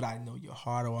 but I know your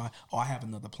heart, or I have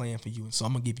another plan for you, and so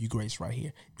I'm gonna give you grace right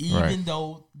here. Even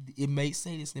though it may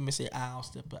say this, it may say I'll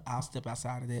step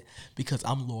outside of that because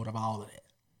I'm Lord of all of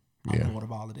that. I'm Lord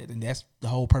of all of that, and that's the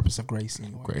whole purpose of grace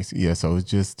anyway. Grace, yeah. So it's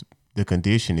just the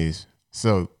condition is.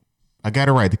 So I got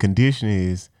it right. The condition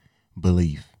is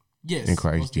belief. Yes, in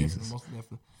Christ Jesus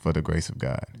for the grace of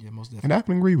God. Yeah, most definitely. And I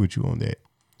can agree with you on that.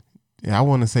 And I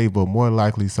want to say, but more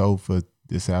likely so for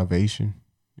the salvation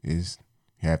is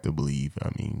have to believe. I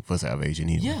mean, for salvation,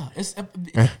 anyway. Yeah, it's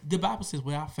the Bible says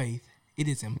without faith, it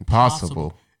is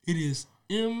impossible. It is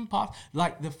impossible.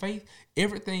 Like the faith,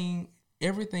 everything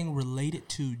related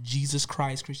to Jesus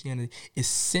Christ, Christianity, is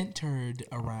centered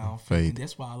around faith. And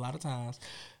that's why a lot of times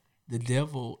the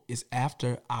devil is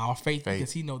after our faith.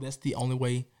 Because he knows that's the only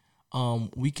way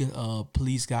we can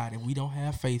please God. And we don't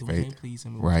have faith, we can't please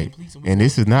him. Right. Can't please him. And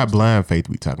this is not blind faith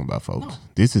we talking about, folks. No.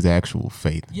 This is actual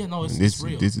faith. Yeah, no, it's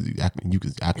real. This is I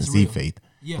can see real. Faith.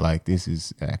 Yeah. Like this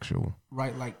is actual.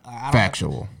 Right, like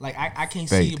factual. I can't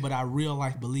see it, but I real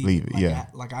life believe it.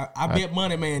 Like, I bet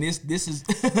money, man. This is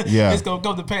it's gonna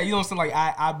go to pass. You know what I'm saying?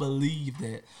 Like I believe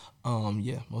that.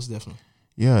 Most definitely.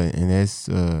 Yeah, and that's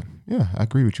I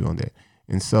agree with you on that.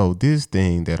 And so this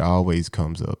thing that always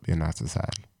comes up in our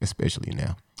society, especially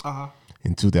now,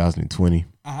 in 2020.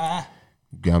 I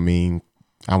mean,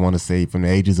 I want to say from the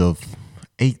ages of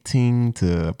 18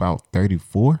 to about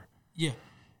 34. Yeah.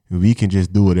 We can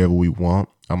just do whatever we want.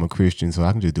 I'm a Christian, so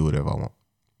I can just do whatever I want.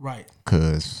 Right.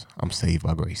 Because I'm saved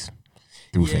by grace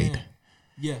through faith.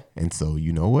 Yeah. And so,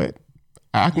 you know what?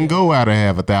 I can go out and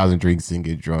have 1,000 drinks and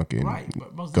get drunk and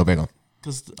go back on.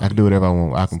 I can do whatever I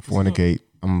want. I can fornicate.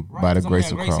 I'm by the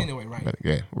grace of Christ. Anyway, right?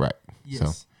 Yeah, right. Yes.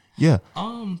 So, yeah.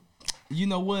 You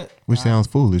know what? Which sounds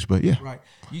foolish, but yeah. Right.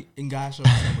 And God showed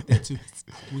us with that too.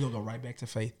 We're going to go right back to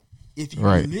faith. If you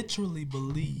literally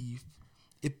believe,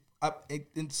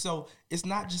 and so it's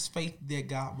not just faith that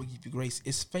God will give you grace.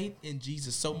 It's faith in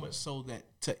Jesus so much so that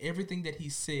to everything that he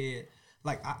said,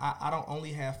 like I don't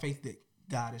only have faith that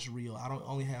God is real. I don't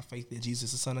only have faith that Jesus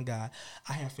is the Son of God.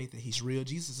 I have faith that he's real.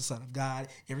 Jesus is the Son of God.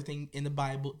 Everything in the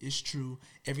Bible is true.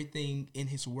 Everything in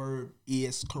his word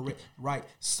is correct. Right.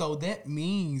 So that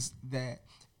means that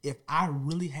if I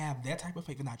really have that type of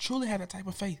faith, and I truly have that type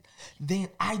of faith, then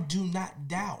I do not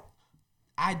doubt.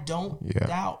 I don't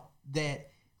doubt that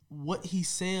what he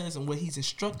says and what he's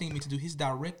instructing me to do, his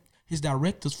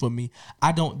directives for me,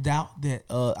 I don't doubt that.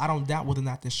 I don't doubt whether or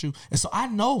not that's true. And so I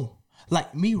know,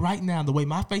 like me right now, the way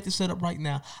my faith is set up right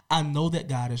now, I know that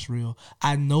God is real.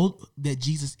 I know that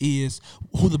Jesus is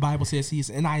who the Bible says he is.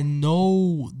 And I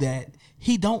know that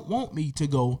he don't want me to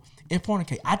go and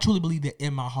fornicate. I truly believe that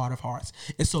in my heart of hearts.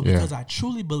 And so because I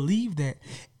truly believe that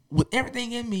with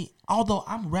everything in me, although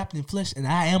I'm wrapped in flesh and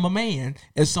I am a man,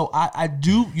 and so I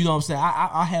do, you know what I'm saying,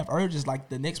 I have urges like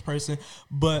the next person,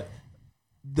 but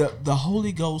the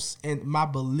Holy Ghost and my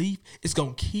belief is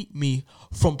going to keep me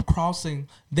from crossing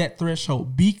that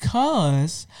threshold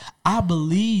because I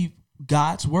believe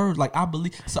God's word. Like I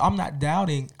believe, so I'm not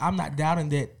doubting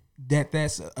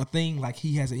that's a thing like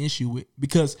he has an issue with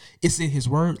because it's in his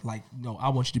word. Like, no, I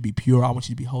want you to be pure. I want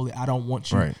you to be holy. I don't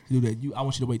want you to do that. I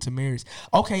want you to wait till marriage.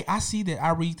 Okay, I see that.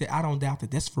 I read that. I don't doubt that.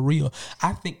 That's for real.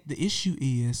 I think the issue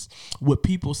is with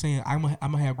people saying, I'm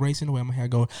gonna have grace in the way I'm gonna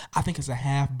have gold. I think it's a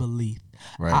half belief.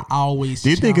 Right. I always. Do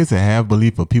you think it's a half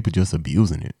belief or people just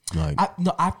abusing it? Like,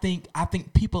 I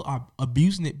think people are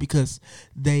abusing it because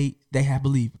they have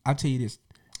belief. I'll tell you this,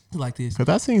 like this.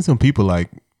 Because I've seen some people like.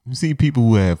 You see people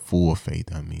who have full faith.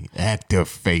 I mean, active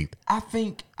faith.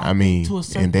 I mean, to a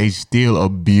certain and they still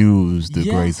abuse the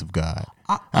grace of God.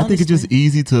 I think it's just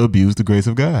easy to abuse the grace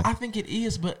of God. I think it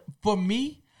is, but for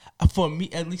me,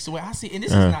 at least the way I see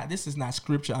it, and this is not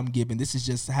scripture I'm giving. This is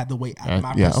just how the way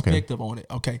my perspective on it.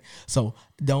 Okay, so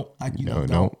don't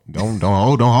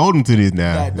hold them to this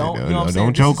now.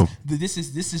 Don't choke them. This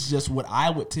is just what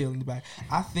I would tell anybody.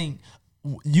 I think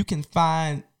you can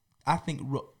find. I think.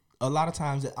 A lot of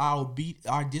times that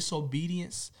our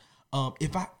disobedience,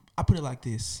 if I put it like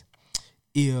this,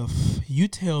 if you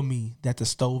tell me that the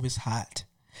stove is hot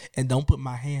and don't put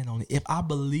my hand on it, if I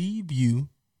believe you,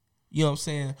 you know what I'm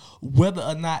saying, whether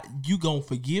or not you gonna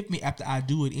forgive me after I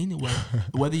do it anyway,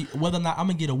 whether or not I'm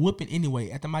gonna get a whooping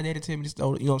anyway. After my daddy tell me this, you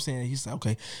know what I'm saying, he said,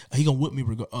 okay, he gonna whoop me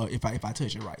if I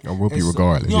touch it right. I'll whoop you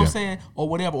regardless. You know what I'm saying, or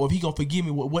whatever, or if he gonna forgive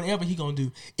me, whatever he gonna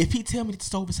do. If he tell me that the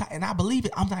stove is hot and I believe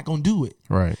it, I'm not gonna do it,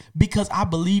 right? Because I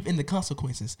believe in the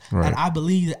consequences, and I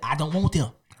believe that I don't want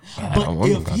them. But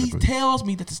if he tells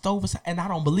me that the stove is hot and I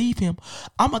don't believe him,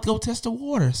 I'm gonna go test the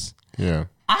waters. Yeah.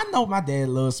 I know my dad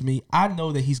loves me. I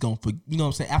know that he's going to, you know what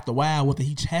I'm saying, after a while, whether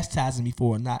he chastises me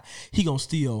for or not, he going to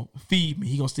still feed me.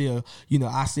 He going to still, you know,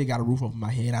 I still got a roof over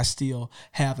my head. I still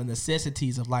have the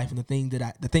necessities of life and the things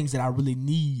that I really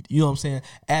need, you know what I'm saying,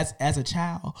 as a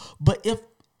child. But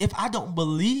if I don't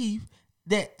believe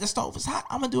that the stove is hot,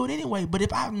 I'm going to do it anyway. But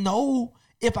if I know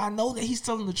that he's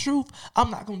telling the truth,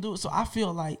 I'm not going to do it. So I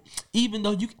feel like, even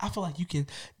though I feel like you can,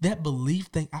 that belief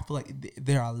thing, I feel like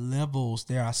there are levels,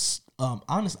 there are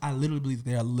honest, I literally believe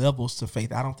there are levels to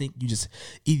faith. I don't think you just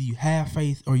either you have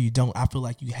faith or you don't. I feel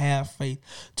like you have faith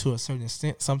to a certain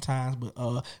extent sometimes,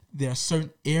 but there are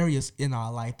certain areas in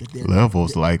our life that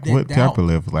levels. Like what type of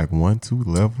level? Like 1, 2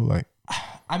 level? Like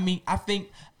I mean, I think,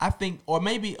 or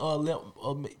maybe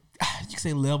you can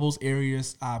say levels,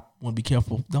 areas. I want to be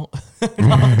careful. Don't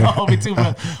hold me too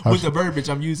much with the verbiage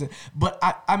I'm using. But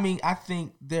I mean, I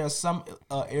think there are some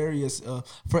areas.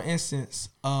 For instance,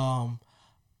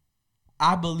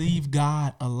 I believe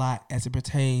God a lot as it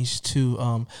pertains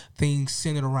to things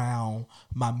centered around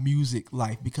my music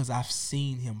life, because I've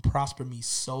seen Him prosper me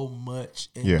so much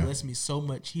and bless me so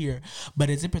much here.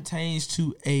 But as it pertains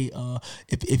to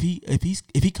if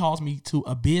He calls me to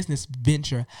a business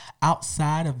venture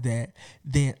outside of that,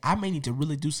 then I may need to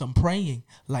really do some praying.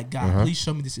 Like, God, please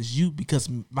show me this is you, because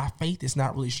my faith is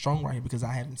not really strong right here because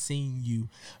I haven't seen you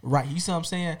right. You see what I'm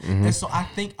saying? And so I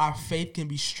think our faith can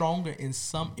be stronger in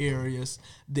some areas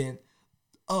than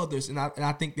others, and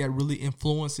I think that really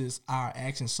influences our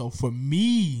actions. So for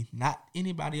me, not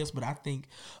anybody else, but I think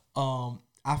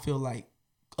I feel like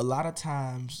a lot of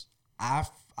times I've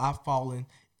fallen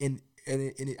in,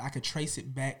 and I could trace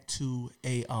it back to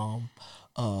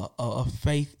a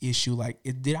faith issue. Like,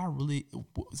 did I really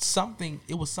something?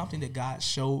 It was something that God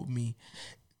showed me.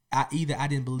 I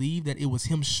didn't believe that it was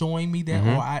Him showing me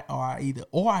that,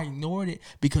 or I ignored it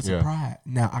because of pride.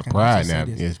 Now I can pride say now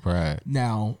this. is pride.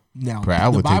 Now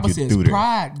pride the Bible says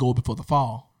pride go before the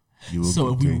fall.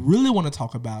 So if we really want to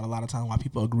talk about a lot of times why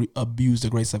people abuse the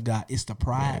grace of God, it's the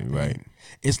pride. Right.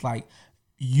 It's like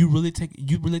you really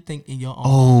think in your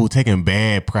own. Taking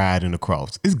bad pride in the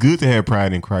cross. It's good to have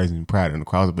pride in Christ and pride in the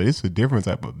cross, but it's a different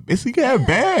type of. You can have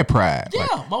bad pride.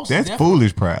 Yeah, like, that's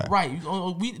foolish pride. Right.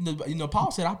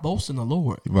 Paul said, "I boast in the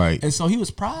Lord." Right. And so he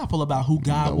was prideful about who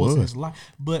God was in his life.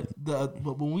 But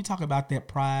when we talk about that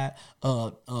pride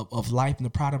of life and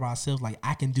the pride of ourselves, like,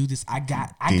 I can do this. I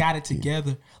got it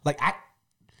together. Like,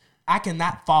 I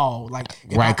cannot fall. Like,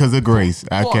 right, because of grace.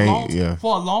 I can't.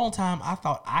 For a long time, I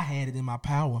thought I had it in my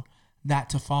power not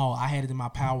to fall. I had it in my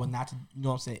power not to, you know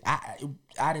what I'm saying?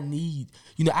 I didn't need,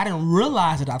 I didn't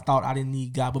realize that I thought I didn't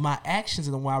need God. But my actions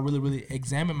and when I really, really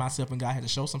examined myself and God had to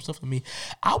show some stuff to me,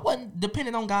 I wasn't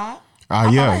dependent on God.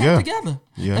 I had it together.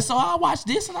 Yeah. And so I watched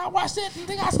this and I watched that and I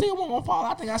think I still wasn't going to fall.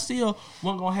 I think I still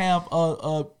wasn't going to have,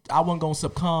 I wasn't going to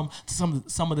succumb to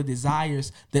some of the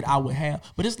desires that I would have.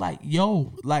 But it's like,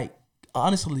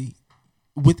 honestly,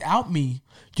 without me,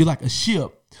 you're like a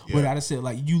ship. Without I said,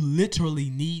 like, you literally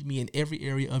need me in every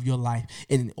area of your life.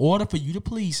 And in order for you to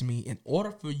please me, in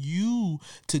order for you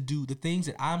to do the things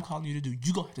that I'm calling you to do,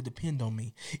 you're going to have to depend on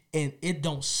me. And it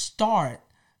don't start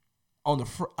on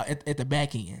the at the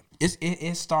back end.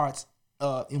 It starts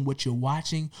in what you're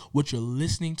watching, what you're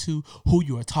listening to, who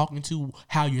you are talking to,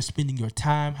 how you're spending your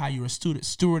time, how you're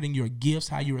stewarding your gifts,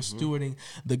 how you're stewarding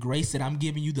the grace that I'm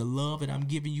giving you, the love that I'm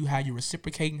giving you, how you're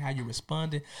reciprocating, how you're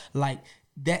responding, like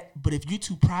that. But if you're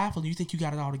too prideful and you think you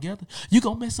got it all together, you're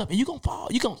gonna mess up and you're gonna fall.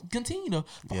 You're gonna continue to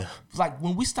fall. Yeah. Like,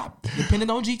 when we stop depending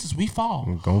on Jesus, we fall.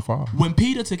 We're gonna fall. When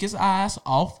Peter took his eyes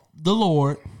off the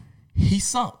Lord, he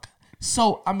sunk.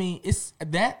 So I mean, it's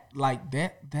that, like,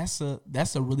 that's a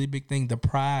really big thing. The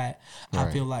pride, right.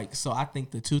 I feel like. So I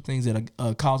think the two things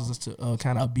that causes us to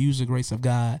kind of abuse the grace of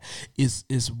God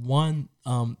is one,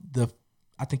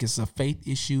 I think it's a faith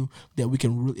issue that we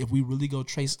can really, if we really go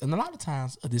trace. And a lot of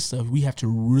times of this stuff, we have to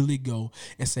really go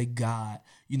and say, God,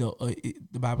 the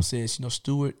Bible says,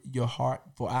 steward your heart,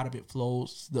 for out of it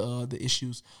flows the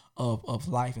issues of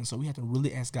life. And so we have to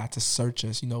really ask God to search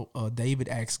us. David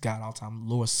asked God all the time,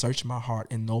 Lord, search my heart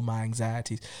and know my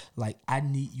anxieties. Like, I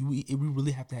need you. We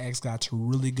really have to ask God to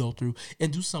really go through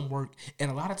and do some work.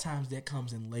 And a lot of times that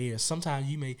comes in layers. Sometimes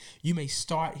you may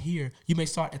start here. You may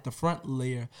start at the front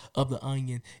layer of the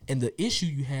onion, and the issue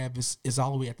you have is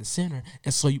all the way at the center.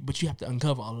 And so, but you have to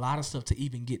uncover a lot of stuff to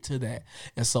even get to that.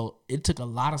 And so it took a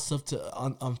lot of stuff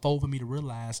to unfold for me to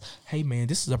realize, hey man,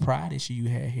 this is a pride issue you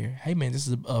had here. Hey man, this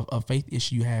is a faith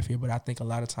issue you have here. But I think a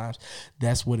lot of times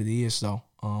that's what it is. So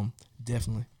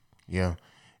definitely. Yeah.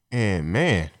 And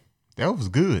man, that was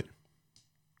good.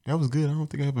 I don't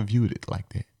think I ever viewed it like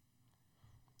that.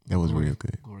 That was real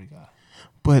good. Glory to God.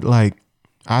 But like,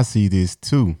 I see this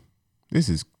too. This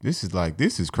is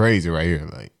crazy right here.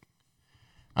 Like,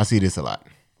 I see this a lot.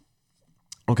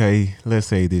 Okay, let's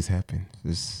say this happened.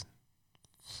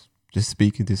 Just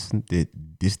speaking, this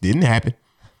didn't happen.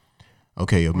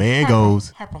 Okay, a man goes.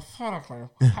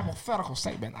 Hypothetical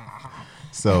statement.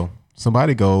 So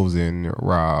somebody goes and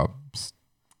robs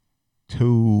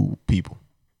 2 people.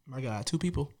 My God, 2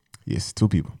 people? Yes, 2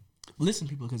 people. Listen,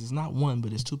 people, because it's not one,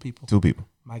 but it's 2 people. 2 people.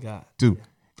 My God. 2.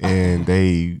 And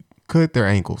they cut their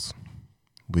ankles,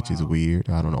 which is weird.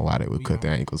 I don't know why they would cut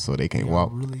their ankles so they can't walk.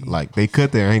 Really, like they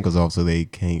cut their ankles off so they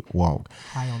can't walk.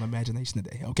 High on imagination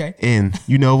today, okay? And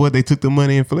you know what? They took the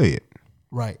money and fled.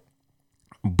 Right.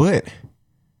 But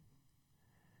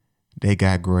they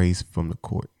got grace from the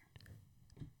court.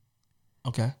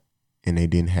 Okay. And they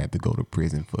didn't have to go to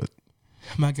prison for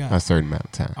my God, a certain amount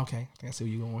of time. Okay, I see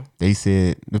where you're going. They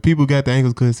said the people who got the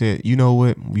ankles cut said, you know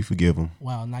what? We forgive him.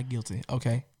 Wow, not guilty.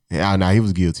 Okay. Yeah, no, he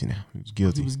was guilty now. He was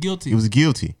guilty. He was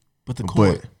guilty. But the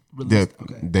court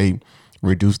they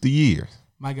reduced the years.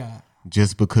 My God.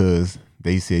 Just because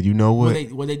they said, you know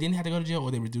what? Well, they didn't have to go to jail, or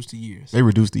they reduced the years? They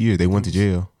reduced the years. They went to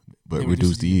jail, but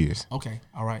reduced the years. Okay,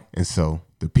 all right. And so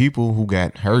the people who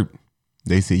got hurt,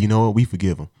 they said, you know what? We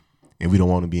forgive them. And we don't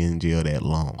want to be in jail that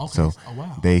long. Okay. So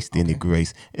they extended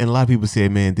grace. And a lot of people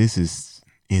said, man, this is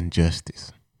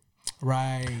injustice.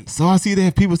 Right. So I see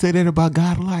that people say that about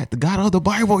God a lot. The God of the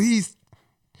Bible, he's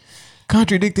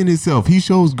contradicting himself. He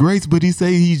shows grace, but he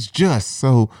say he's just.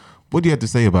 So what do you have to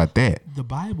say about that? The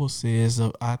Bible says,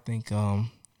 I think, well,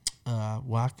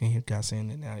 I can hear God saying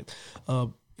that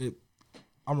now.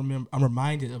 I'm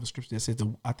reminded of a scripture that says,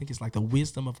 I think it's like the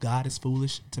wisdom of God is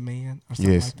foolish to man or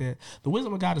something like that. The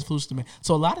wisdom of God is foolish to man.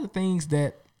 So a lot of the things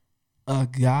that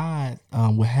God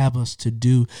will have us to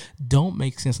do don't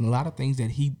make sense, and a lot of things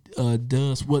that He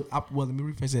does. Well, let me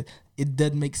rephrase that. It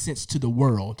doesn't make sense to the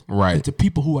world, right? And to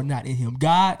people who are not in Him.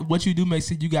 God, what you do makes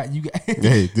sense. You got.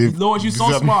 Hey, Lord, you're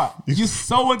so smart. You're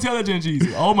so intelligent,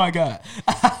 Jesus. Oh my God.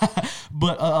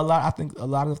 But I think a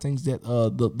lot of the things that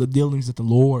the dealings that the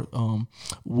Lord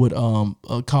would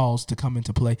cause to come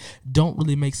into play don't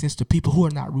really make sense to people who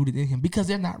are not rooted in Him, because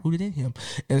they're not rooted in Him.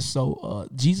 And so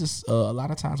Jesus, a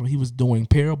lot of times when He was doing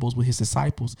parables with His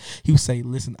disciples, He would say,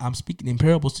 "Listen, I'm speaking in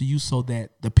parables to you so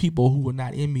that the people who are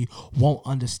not in Me won't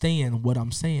understand what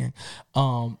I'm saying."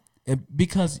 And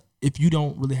because if you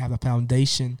don't really have a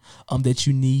foundation that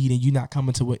you need, and you're not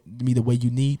coming to me the way you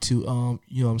need to,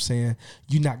 you know what I'm saying,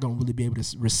 you're not going to really be able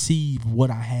to receive what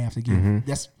I have to give. Mm-hmm.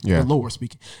 That's the Lord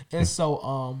speaking. And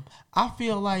so I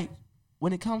feel like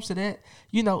when it comes to that,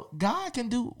 you know, God can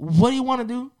do what He want to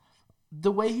do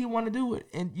the way He want to do it.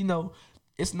 And, you know,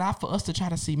 it's not for us to try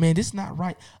to see, man, this is not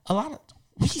right.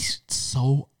 We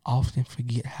so often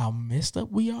forget how messed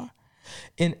up we are.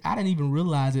 And I didn't even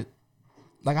realize it.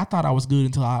 Like, I thought I was good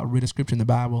until I read a scripture in the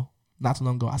Bible not too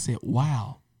long ago. I said,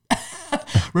 wow.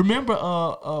 Remember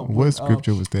what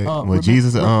scripture was that? When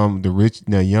Jesus,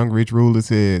 the young rich ruler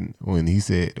said, when he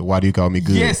said, "Why do you call me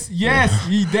good?" Yes,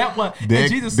 that one.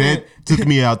 Jesus said, took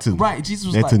me out too. Right,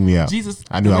 Jesus was took me out. Jesus,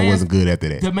 I knew I wasn't good after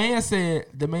that.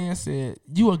 The man said,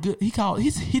 "You are good." He told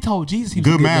Jesus he was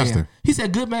good a good master. Man. He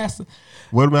said, "Good master."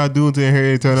 What am I doing to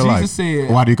inherit eternal life? Jesus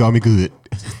said, "Why do you call me good?"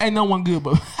 Ain't no one good,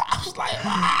 but I was like,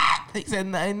 He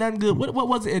said, "Ain't nothing good." What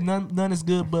was it? None is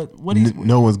good, but what is?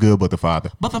 No one's good but the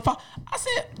Father. But the Father. I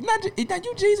said, "Now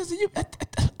you Jesus, and you."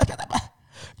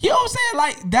 You know what I'm saying?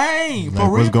 Like, dang, like, for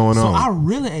real. What's going on? So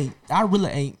I really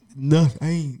ain't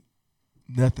nothing.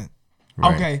 Nothing.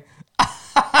 Right. Okay.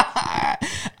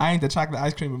 I ain't the chocolate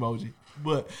ice cream emoji,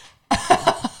 but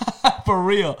for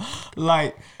real,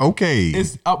 like, okay,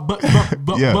 it's but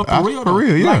for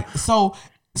real, yeah. Like,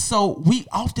 so we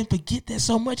often forget that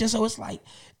so much, and so it's like,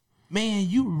 man,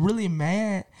 you really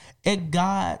mad at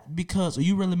God because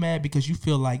you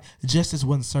feel like justice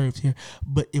wasn't served here.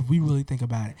 But if we really think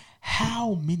about it,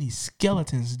 how many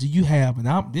skeletons do you have?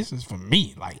 And this is for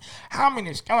me. Like, how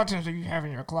many skeletons do you have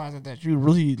in your closet that you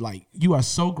really, like, you are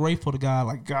so grateful to God?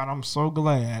 Like, God, I'm so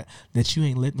glad that you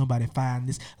ain't let nobody find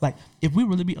this. Like, if we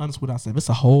really be honest with ourselves, it's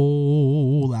a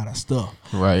whole lot of stuff,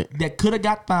 right, that could have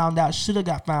got found out, should have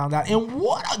got found out, and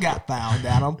would have got found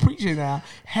out. I'm preaching now,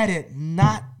 had it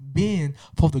not been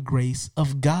for the grace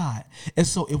of God. And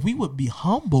so if we would be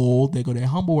humble, there go that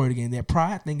humble word again, that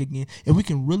pride thing again, if we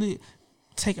can really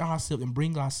take ourselves and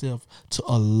bring ourselves to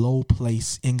a low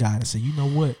place in God and say, you know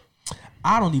what,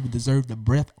 I don't even deserve the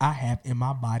breath I have in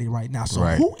my body right now. So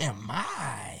who am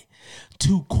I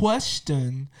to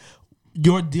question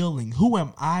your dealing? Who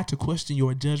am I to question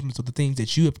your judgments of the things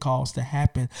that you have caused to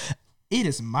happen? It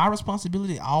is my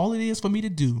responsibility. All it is for me to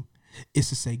do is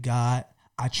to say, God,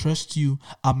 I trust you.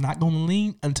 I'm not going to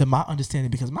lean into my understanding,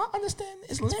 because my understanding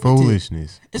is limited.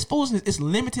 Foolishness. It's foolishness. It's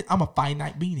limited. I'm a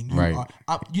finite being. You right.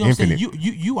 are, you know what I'm saying?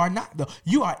 You are not though.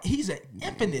 You are. He's an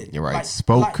infinite. You're right.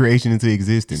 Spoke creation into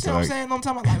existence. You know what I'm saying? No, I'm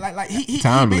talking about like he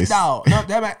timeless. Big dog. No,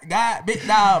 that God, big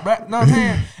dog. Bro. Know what I'm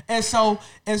saying?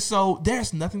 And so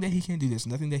there's nothing that he can do. There's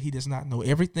nothing that he does not know.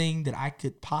 Everything that I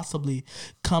could possibly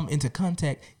come into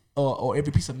contact, or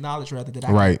every piece of knowledge rather that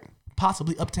I could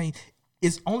possibly obtain,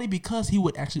 is only because he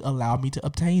would actually allow me to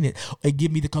obtain it and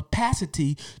give me the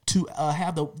capacity to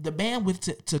have the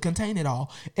bandwidth to contain it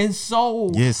all. And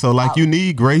so so like you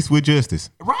need grace with justice,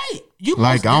 right? You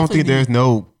like I don't think there's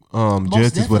no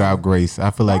justice without grace.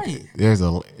 I feel like there's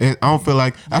a. I don't feel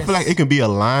like I feel like it can be a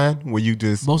line where you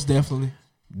just most definitely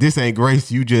this ain't grace.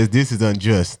 This is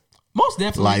unjust. Most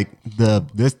definitely.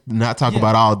 Like this not talk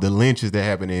about all the lynches that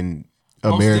happen in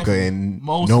America and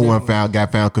no one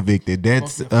got found convicted.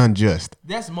 That's unjust.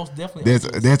 That's most definitely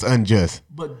that's unjust.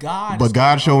 But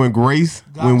God showing grace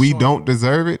when we don't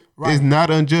deserve it is not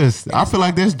unjust. I feel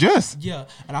like that's just. Yeah,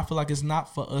 and I feel like it's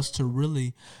not for us to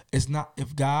really. It's not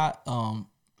if God.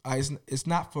 It's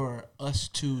not for us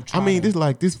to. I mean, this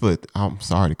like this for. I'm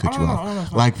sorry to cut you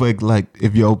off. Like for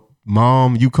if your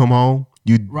mom, you come home,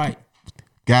 you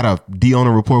got a D on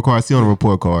a report card, C on a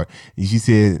report card. And she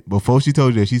said, before she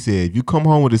told you that, she said, if you come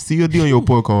home with a C or D on your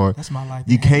report card, that's my life.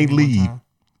 You can't leave.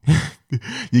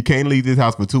 You can't leave this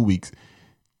house for 2 weeks.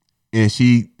 And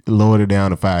she lowered it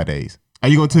down to 5 days. Are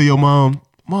you going to tell your mom,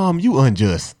 you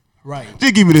unjust? Right.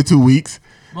 Just give me the 2 weeks.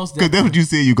 Because that's what you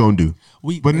said you're going to do.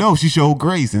 But no, she showed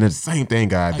grace, and it's the same thing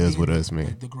God does with us,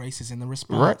 man. The grace is in the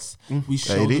response. Right. We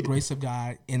show the grace of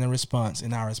God in the response,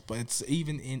 in our response.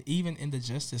 Even in the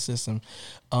justice system,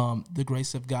 the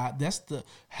grace of God. That's the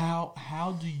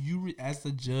how do you as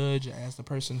the judge, as the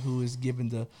person who is given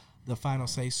the final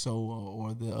say so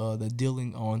or the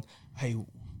dealing on, hey,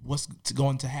 what's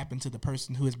going to happen to the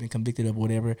person who has been convicted of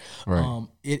whatever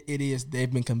it is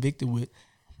they've been convicted with.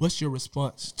 What's your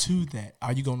response to that?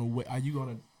 Are you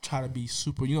gonna try to be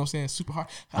super? You know what I'm saying? Super hard.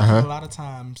 I think a lot of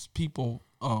times people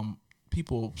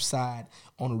side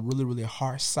on a really really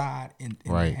harsh side and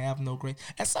they have no grace.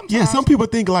 And sometimes some people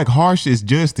think like harsh is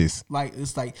justice. Like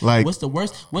it's like what's the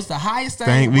worst? What's the highest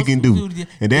thing we can do?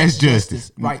 And that's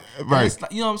justice. Right. Right.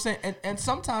 Like, you know what I'm saying? And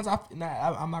sometimes I'm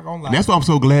not gonna lie. And that's why I'm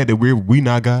so glad that we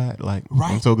not God. Like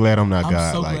I'm so glad I'm not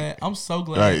God. I'm so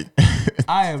glad.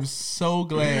 I am so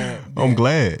glad. I'm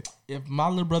glad. If my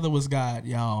little brother was God,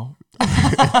 y'all. You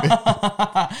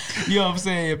know what I'm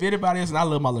saying? If anybody else, and I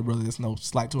love my little brother, there's no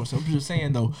slight to him. So I'm just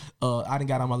saying though, I done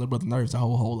got on my little brother's nerves a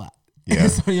whole lot. Yeah.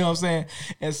 So you know what I'm saying?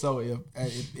 And so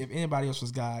if anybody else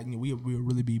was God, we would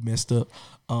really be messed up.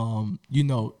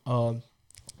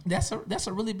 That's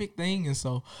a really big thing. And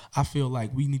so I feel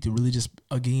like we need to really just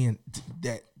again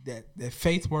that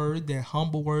faith word, that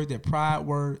humble word, that pride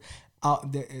word.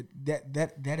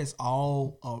 That is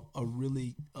all a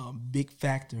really big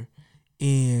factor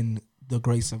in the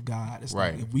grace of God. It's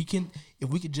like if we can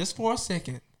just for a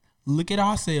second look at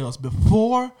ourselves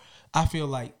before, I feel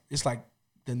like it's like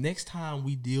the next time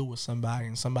we deal with somebody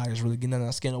and somebody's really getting under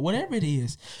our skin or whatever it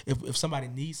is, if somebody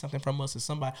needs something from us or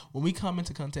somebody, when we come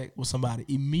into contact with somebody,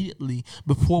 immediately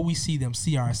before we see them,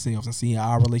 see ourselves and see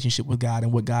our relationship with God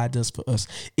and what God does for us,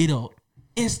 it'll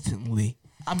instantly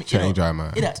change our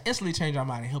mind. It'll instantly change our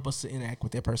mind and help us to interact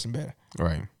with that person better.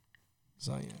 Right.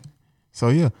 So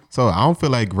I don't feel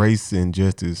like grace and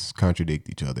justice contradict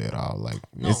each other at all. Like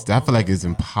I feel like it's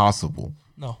impossible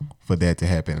for that to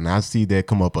happen. And I see that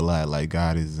come up a lot. Like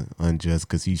God is unjust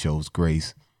because he shows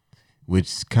grace,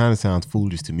 which kind of sounds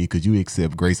foolish to me because you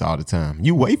accept grace all the time.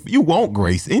 You want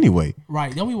grace anyway.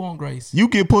 Right. Then we want grace. You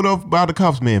get pulled up by the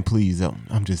cops, man. Please,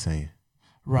 I'm just saying.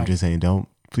 Right. I'm just saying,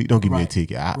 please don't give me a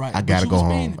ticket. I gotta go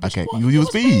home. I can't. You was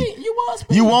speed. You was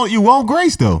speed. You want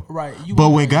grace though. Right. But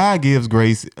when God gives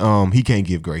grace, he can't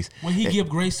give grace. When he give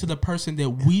grace to the person that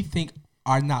we think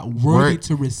are not worthy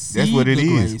to receive, that's what it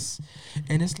is. Grace.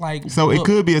 And it's like it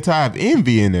could be a type of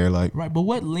envy in there, like right. But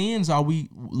what lens are we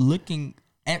looking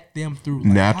at them through?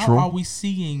 Like, natural. How are we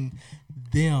seeing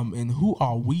them, and who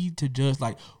are we to judge?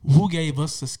 Like who gave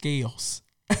us the scales?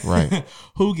 Right.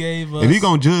 Who gave us? If you're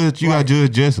gonna judge, you gotta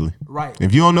judge justly. Right.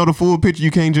 If you don't know the full picture,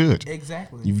 you can't judge.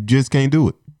 Exactly. You just can't do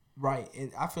it. Right.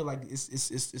 And I feel like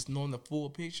it's knowing the full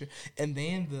picture, and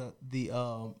then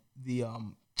the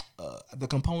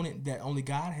component that only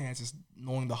God has is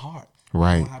knowing the heart.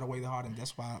 Right. Knowing how to weigh the heart, and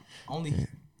that's why only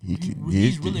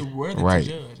he's really worthy to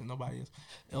judge, and nobody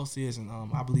else is. And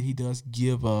I believe he does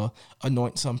give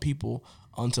anoint some people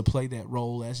to play that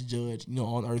role as judge,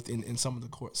 on earth in some of the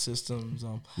court systems.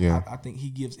 I think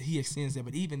he extends that,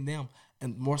 but even them,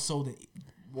 and more so than.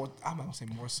 I'm not gonna say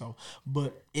more so,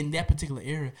 but in that particular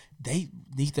area, they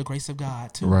need the grace of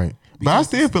God too. Right, but I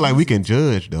still feel like we can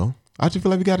judge though. I just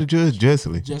feel like we got to judge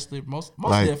justly. Justly, most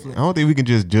like, definitely. I don't think we can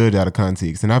just judge out of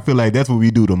context, and I feel like that's what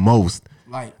we do the most.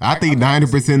 Like I think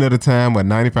 90% of the time, or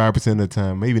 95% of the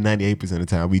time, maybe 98% of the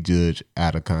time, we judge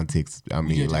out of context. I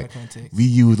mean, like we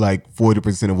use like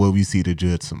 40% of what we see to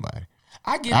judge somebody.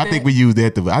 I get I that. think we use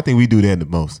that. I think we do that the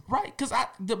most. Right, because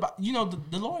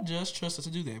the Lord does trust us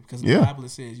to do that, because in Yeah. the Bible it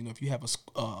says, if you have a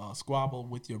squabble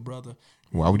with your brother,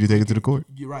 Why would you take it to the court?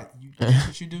 You're right. That's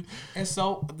what you do, and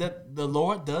so that the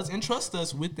Lord does entrust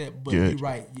us with that. But Judge. you're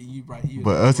right. You're right.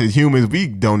 But us as humans, we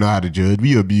don't know how to judge.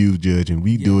 We abuse judging.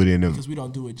 We do it in because we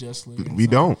don't do it justly. And we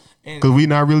so- don't, and- because we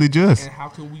not really just. And how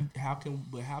can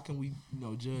we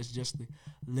judge justly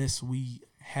unless we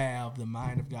have the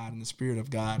mind of God and the spirit of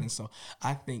God? And so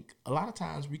I think a lot of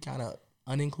times we kind of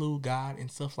uninclude God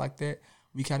and stuff like that.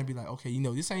 We kind of be like, okay,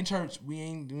 this ain't church. We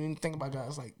ain't think about God.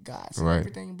 It's like God's Right.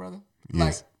 everything, brother.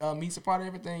 Yes. Like He's a part of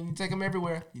everything. You take Him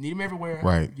everywhere. You need Him everywhere.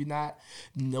 Right. You're not.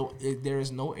 There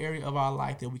is no area of our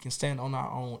life that we can stand on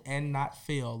our own and not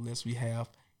fail unless we have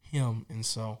Him. And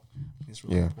so it's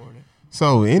really important.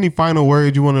 So, any final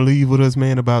words you want to leave with us,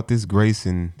 man, about this grace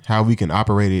and how we can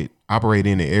operate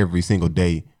in it every single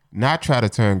day? Not try to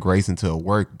turn grace into a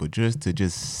work, but just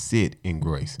sit in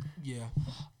grace. Yeah.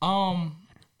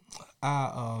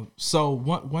 So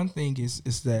one thing is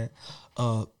that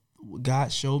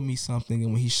God showed me something,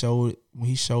 and when He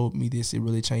showed me this, it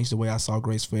really changed the way I saw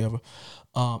grace forever.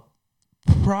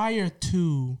 Prior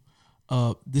to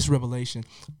this revelation,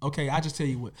 okay, I just tell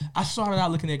you what, I started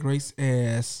out looking at grace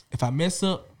as, if I mess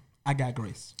up, I got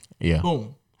grace. Yeah.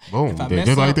 Boom. Boom. If I Just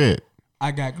mess like up, that.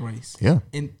 I got grace. Yeah.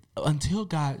 And until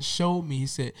God showed me, He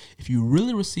said, if you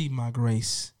really receive my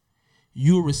grace,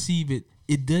 you'll receive it.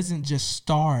 It doesn't just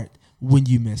start when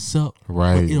you mess up,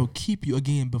 right? But it'll keep you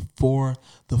again before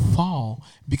the fall.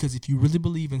 Because if you really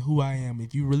believe in who I am,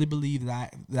 if you really believe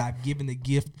that I've given the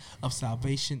gift of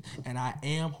salvation and I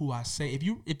am who I say,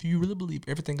 if you really believe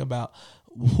everything about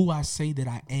who I say that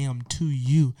I am to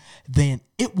you, then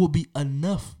it will be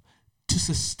enough to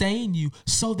sustain you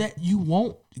so that you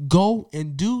won't go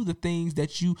and do the things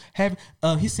that you have.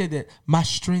 He said that my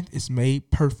strength is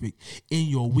made perfect in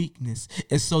your weakness.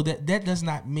 And so that does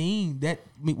not mean that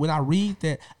when I read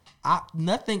that,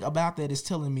 nothing about that is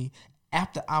telling me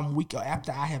after I'm weak or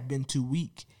after I have been too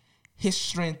weak, His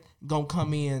strength gonna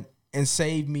come in and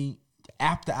save me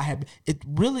after I have. It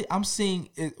really,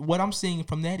 what I'm seeing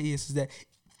from that is that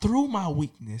through my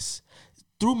weakness,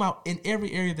 in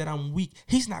every area that I'm weak,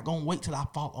 He's not going to wait till I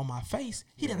fall on my face.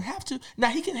 He doesn't have to. Now,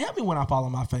 He can help me when I fall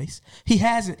on my face. He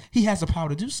has the power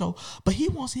to do so. But He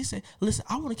said, listen,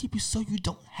 I want to keep you so you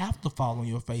don't have to fall on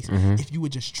your face. Mm-hmm. If you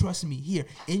would just trust me here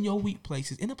in your weak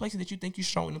places, in the places that you think you're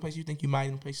strong, in the places you think you might,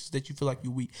 in the places that you feel like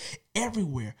you're weak,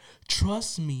 everywhere,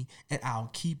 trust me and I'll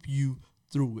keep you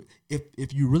through it.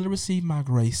 If you really receive my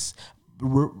grace,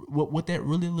 what that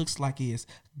really looks like is,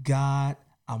 God,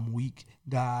 I'm weak.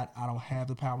 God, I don't have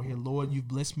the power here. Lord, you've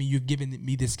blessed me. You've given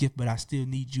me this gift, but I still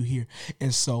need you here.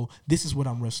 And so this is what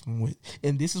I'm wrestling with.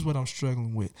 And this is what I'm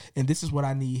struggling with. And this is what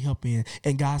I need help in.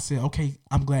 And God said, okay,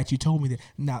 I'm glad you told me that.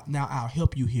 Now I'll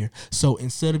help you here. So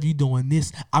instead of you doing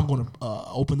this, I'm going to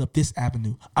open up this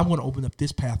avenue. I'm going to open up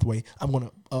this pathway. I'm going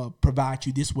to provide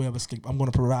you this way of escape. I'm going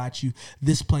to provide you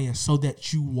this plan so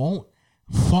that you won't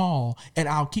fall, and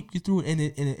I'll keep you through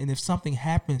it. And if something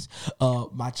happens,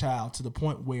 my child, to the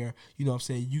point where,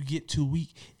 you get too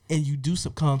weak and you do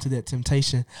succumb to that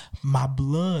temptation, my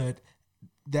blood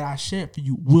that I shed for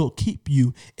you will keep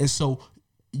you. And so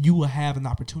you will have an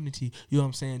opportunity,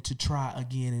 to try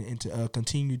again and to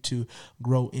continue to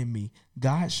grow in me.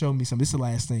 God showed me something. This is the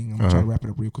last thing. I'm going to try to wrap it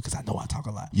up real quick because I know I talk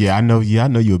a lot. Yeah, I know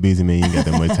you're a busy man. You ain't got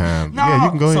that much time. No, yeah, you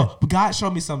can go ahead. But God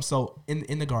showed me something. So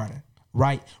in the garden,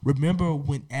 right? Remember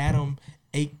when Adam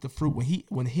ate the fruit,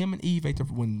 when him and Eve ate the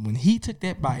fruit, when he took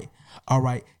that bite, all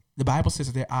right, the Bible says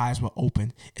that their eyes were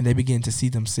open and they began to see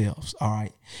themselves, all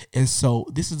right? And so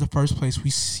this is the first place we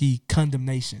see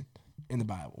condemnation in the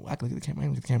Bible. I can look at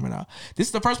the camera now. This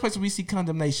is the first place we see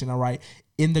condemnation, all right,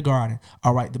 in the garden,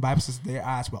 all right? The Bible says their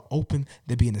eyes were open,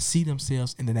 they began to see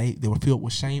themselves, and then they were filled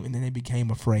with shame, and then they became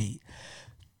afraid.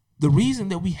 The reason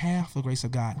that we have the grace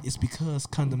of God is because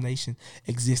condemnation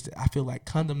existed. I feel like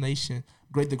condemnation,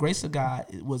 the grace of God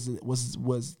was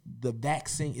the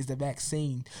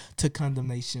vaccine to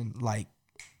condemnation, like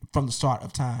from the start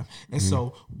of time. And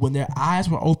so when their eyes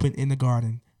were open in the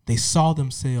garden, they saw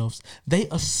themselves. They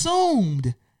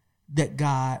assumed that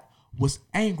God was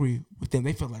angry with them.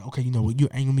 They felt like, okay, you're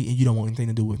angry with me and you don't want anything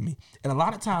to do with me. And a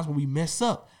lot of times when we mess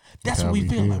up, that's what we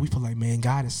feel like. We feel like, man,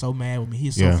 God is so mad with me. He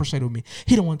is so frustrated with me.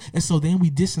 He don't want. And so then we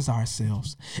distance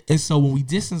ourselves. And so when we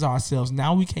distance ourselves,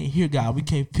 now we can't hear God. We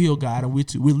can't feel God. And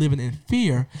we're living in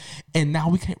fear. And now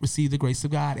we can't receive the grace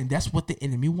of God. And that's what the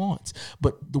enemy wants.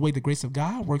 But the way the grace of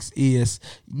God works is,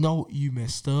 no, you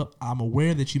messed up. I'm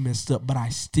aware that you messed up, but I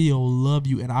still love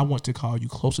you and I want to call you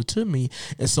closer to me.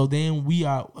 And so then we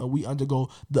undergo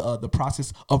the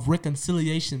process of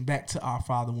reconciliation back to our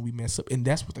Father when we mess up. And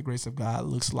that's what the grace of God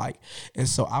looks like. And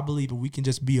so I believe if we can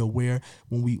just be aware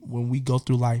when we go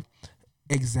through life,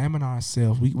 examine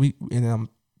ourselves. And I'm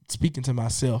speaking to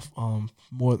myself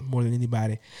more than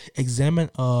anybody. Examine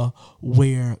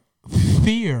where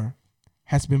fear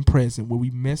has been present, where we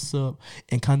mess up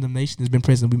and condemnation has been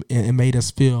present and made us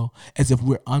feel as if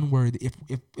we're unworthy.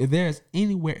 If there's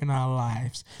anywhere in our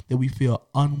lives that we feel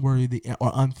unworthy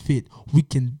or unfit, we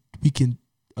can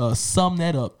sum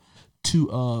that up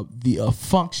to the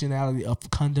functionality of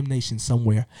condemnation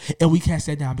somewhere, and we cast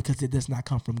that down because it does not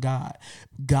come from God.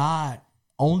 God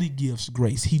only gives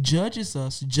grace. He judges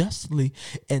us justly,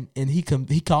 and he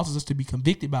causes us to be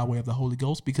convicted by way of the Holy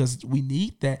Ghost because we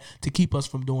need that to keep us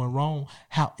from doing wrong.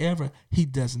 However, he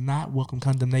does not welcome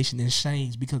condemnation and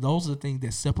shame because those are the things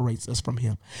that separates us from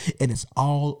him, and it's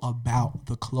all about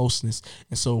the closeness.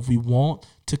 And so if we want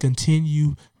to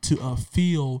continue to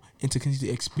feel and to continue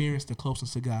to experience the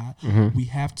closeness to God, we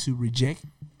have to reject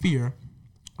fear.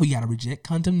 We got to reject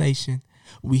condemnation.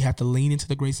 We have to lean into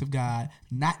the grace of God,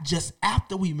 not just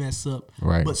after we mess up,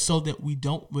 but so that we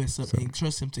don't mess up and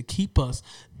trust him to keep us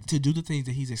to do the things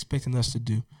that he's expecting us to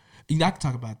do. You know, I can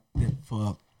talk about that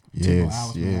for 2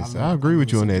 hours. Yes, I agree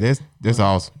with you on that. That's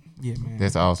awesome. Yeah, man.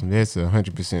 That's awesome. That's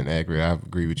 100% accurate. I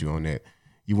agree with you on that.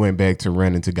 You went back to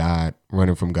running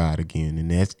from God again, and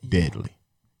that's deadly.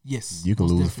 Yes, you can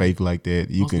lose faith like that.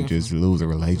 You can just lose a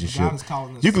relationship.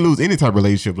 You can lose any type of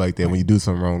relationship like that when you do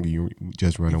something wrong. You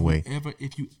just run away.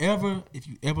 If you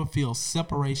ever feel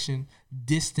separation,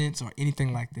 distance, or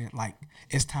anything like that, like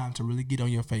it's time to really get on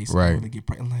your face, and really get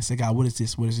praying. Like, say, God, what is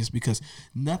this? What is this? Because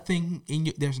nothing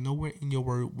there's nowhere in your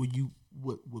word where you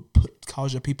would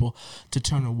cause your people to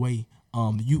turn away.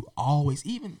 You always,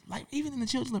 even in the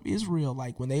children of Israel,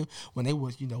 like when they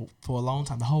was, for a long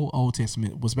time, the whole Old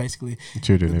Testament was basically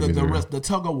the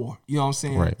tug of war. You know what I'm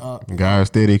saying? Right. God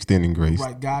steady extending grace.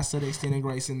 Right. God steady extending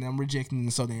grace, and them rejecting.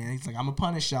 And so then he's like, I'm gonna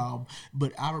punish y'all.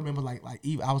 But I remember like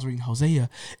even I was reading Hosea,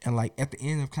 and like at the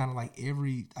end of kind of like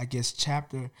every, I guess,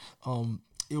 chapter,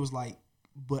 it was like,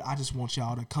 but I just want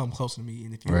y'all to come closer to me.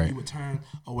 And if you would turn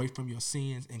away from your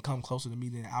sins and come closer to me,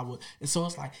 then I would. And so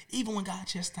it's like, even when God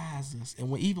chastises us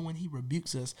and even when he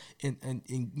rebukes us and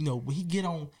when he get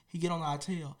on our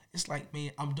tail, it's like,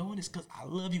 man, I'm doing this because I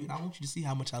love you and I want you to see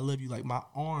how much I love you. Like, my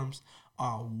arms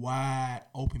are wide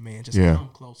open, man. Just come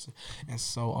closer. And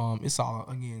so it's all,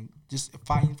 again, just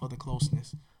fighting for the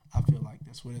closeness. I feel like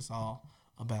that's what it's all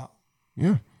about.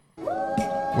 Yeah.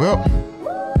 Well,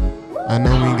 I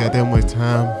know we ain't got that much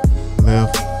time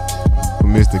left for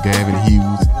Mr. Gavin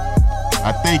Hughes.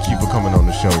 I thank you for coming on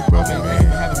the show, brother, man.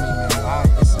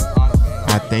 It's an honor, man.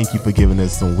 I thank you for giving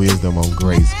us some wisdom on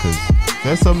grace, because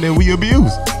that's something that we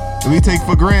abuse and we take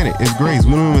for granted. It's grace.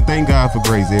 We don't even thank God for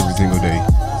grace every single day.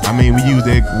 I mean, we use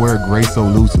that word grace so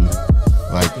loosely,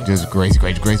 like just grace,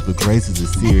 but grace is a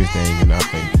serious thing in our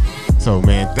faith. So,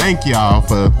 man, thank y'all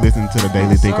for listening to the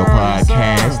Daily Thinker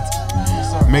podcast.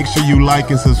 Make sure you like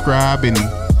and subscribe and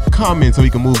comment so we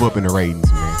can move up in the ratings,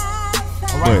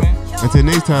 man. Until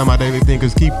next time, my Daily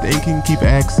Thinkers, keep thinking, keep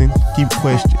asking, keep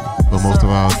questioning, but most of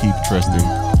all, keep trusting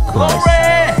Christ.